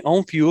money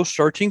on fuel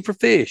searching for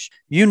fish.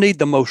 You need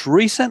the most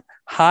recent,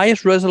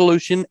 highest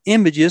resolution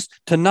images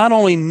to not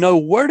only know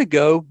where to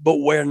go, but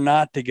where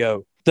not to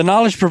go. The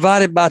knowledge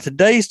provided by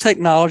today's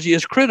technology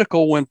is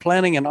critical when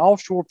planning an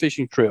offshore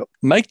fishing trip.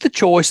 Make the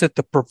choice that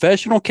the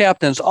professional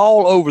captains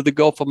all over the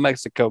Gulf of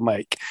Mexico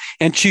make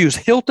and choose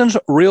Hilton's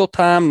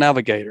Real-Time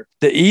Navigator.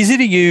 The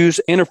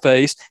easy-to-use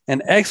interface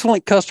and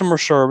excellent customer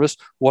service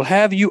will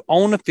have you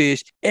on the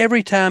fish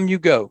every time you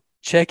go.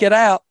 Check it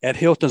out at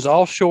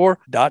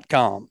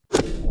hiltonsoffshore.com.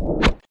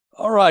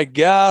 All right,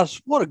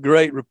 guys, what a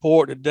great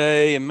report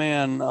today. And,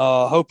 man,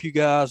 hope you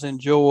guys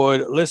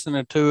enjoyed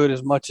listening to it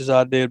as much as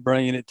I did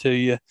bringing it to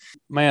you.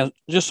 Man,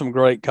 just some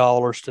great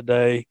callers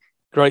today.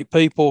 Great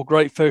people,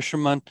 great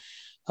fishermen.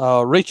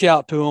 Reach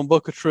out to them,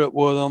 book a trip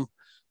with them.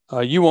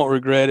 You won't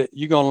regret it.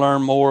 You're going to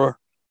learn more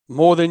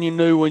than you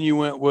knew when you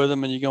went with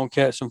them, and you're going to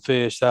catch some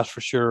fish, that's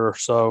for sure.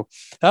 So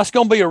that's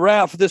going to be a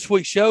wrap for this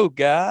week's show,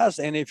 guys.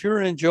 And if you're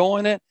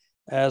enjoying it,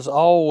 as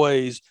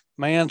always,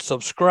 man,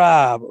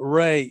 subscribe,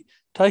 rate.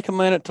 Take a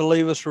minute to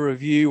leave us a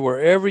review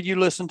wherever you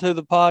listen to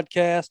the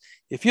podcast.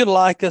 If you'd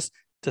like us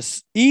to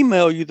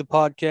email you the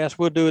podcast,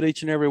 we'll do it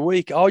each and every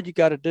week. All you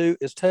got to do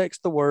is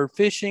text the word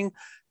fishing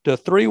to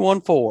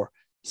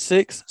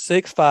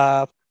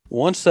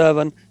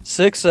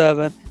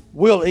 314-665-1767.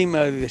 We'll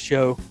email you the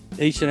show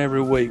each and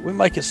every week. We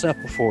make it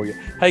simple for you.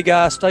 Hey,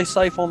 guys, stay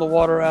safe on the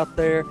water out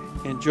there.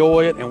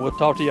 Enjoy it, and we'll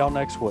talk to y'all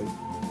next week.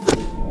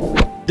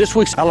 This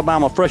week's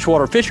Alabama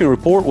Freshwater Fishing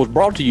Report was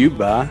brought to you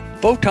by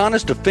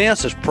Photonus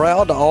Defense is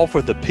proud to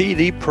offer the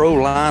PD Pro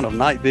line of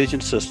night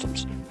vision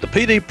systems. The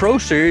PD Pro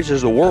series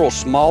is the world's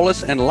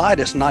smallest and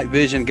lightest night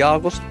vision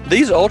goggles.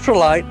 These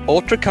ultralight,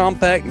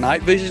 ultra-compact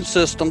night vision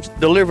systems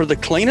deliver the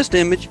cleanest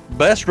image,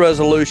 best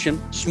resolution,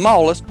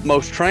 smallest,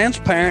 most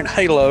transparent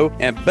halo,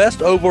 and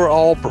best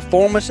overall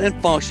performance and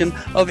function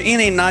of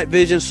any night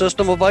vision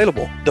system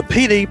available. The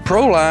PD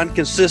Pro line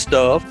consists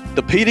of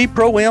the PD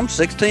Pro M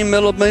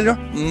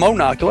 16mm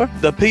monocular,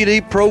 the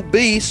PD Pro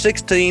B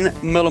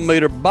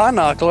 16mm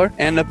binocular,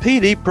 and the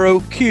PD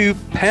Pro Q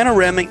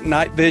panoramic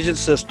night vision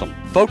system.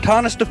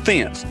 Photonus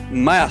Defense,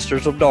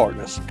 masters of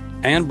darkness.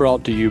 And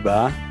brought to you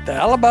by the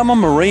Alabama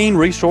Marine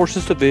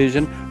Resources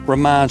Division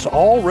reminds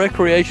all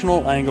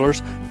recreational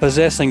anglers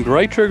possessing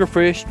gray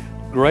triggerfish,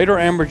 greater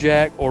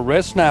amberjack, or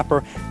red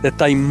snapper that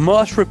they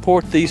must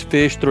report these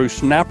fish through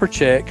Snapper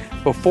Check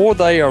before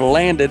they are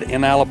landed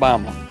in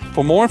Alabama.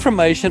 For more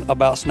information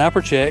about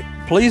Snapper Check,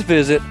 please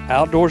visit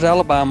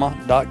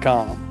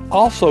OutdoorsAlabama.com.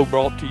 Also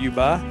brought to you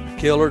by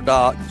Killer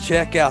Dock.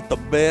 Check out the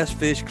best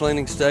fish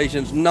cleaning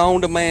stations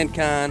known to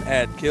mankind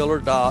at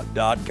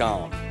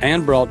killerdock.com.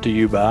 And brought to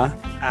you by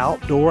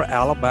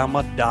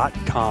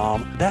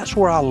OutdoorAlabama.com. That's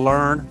where I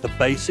learned the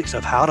basics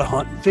of how to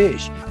hunt and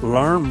fish.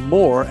 Learn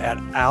more at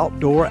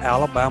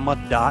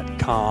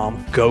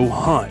OutdoorAlabama.com. Go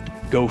hunt,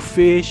 go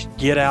fish,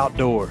 get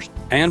outdoors.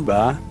 And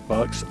by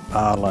Bucks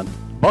Island.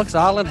 Bucks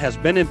Island has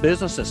been in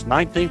business since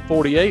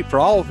 1948 for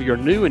all of your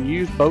new and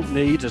used boat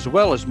needs, as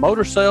well as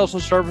motor sales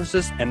and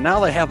services, and now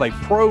they have a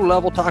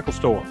pro-level tackle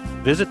store.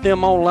 Visit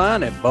them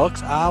online at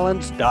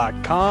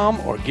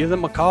bucksislands.com or give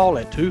them a call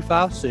at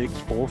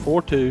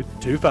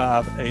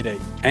 256-442-2588.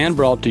 And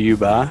brought to you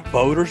by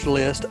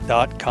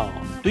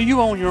boaterslist.com. Do you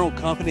own your own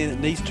company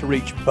that needs to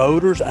reach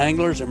boaters,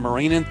 anglers, and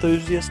marine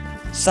enthusiasts?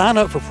 Sign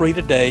up for free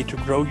today to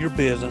grow your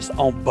business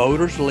on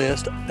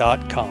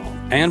boaterslist.com.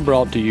 And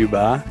brought to you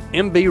by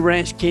MB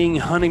Ranch King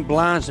hunting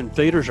blinds and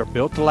feeders are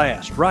built to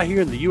last right here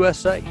in the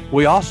USA.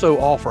 We also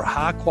offer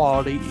high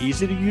quality,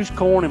 easy to use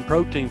corn and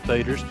protein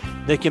feeders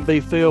that can be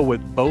filled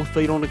with both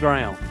feet on the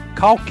ground.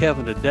 Call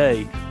Kevin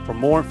today for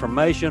more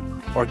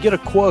information or get a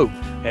quote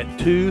at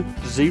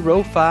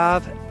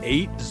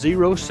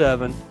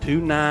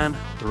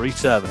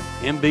 205-807-2937.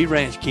 MB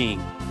Ranch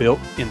King, built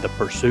in the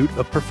pursuit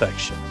of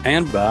perfection.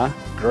 And by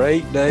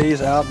Great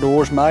Days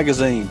Outdoors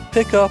Magazine.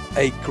 Pick up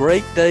a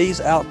Great Days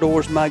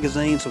Outdoors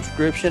Magazine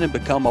subscription and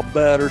become a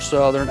better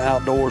Southern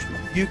outdoorsman.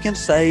 You can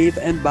save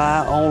and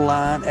buy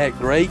online at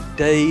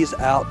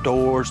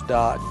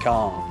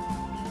greatdaysoutdoors.com.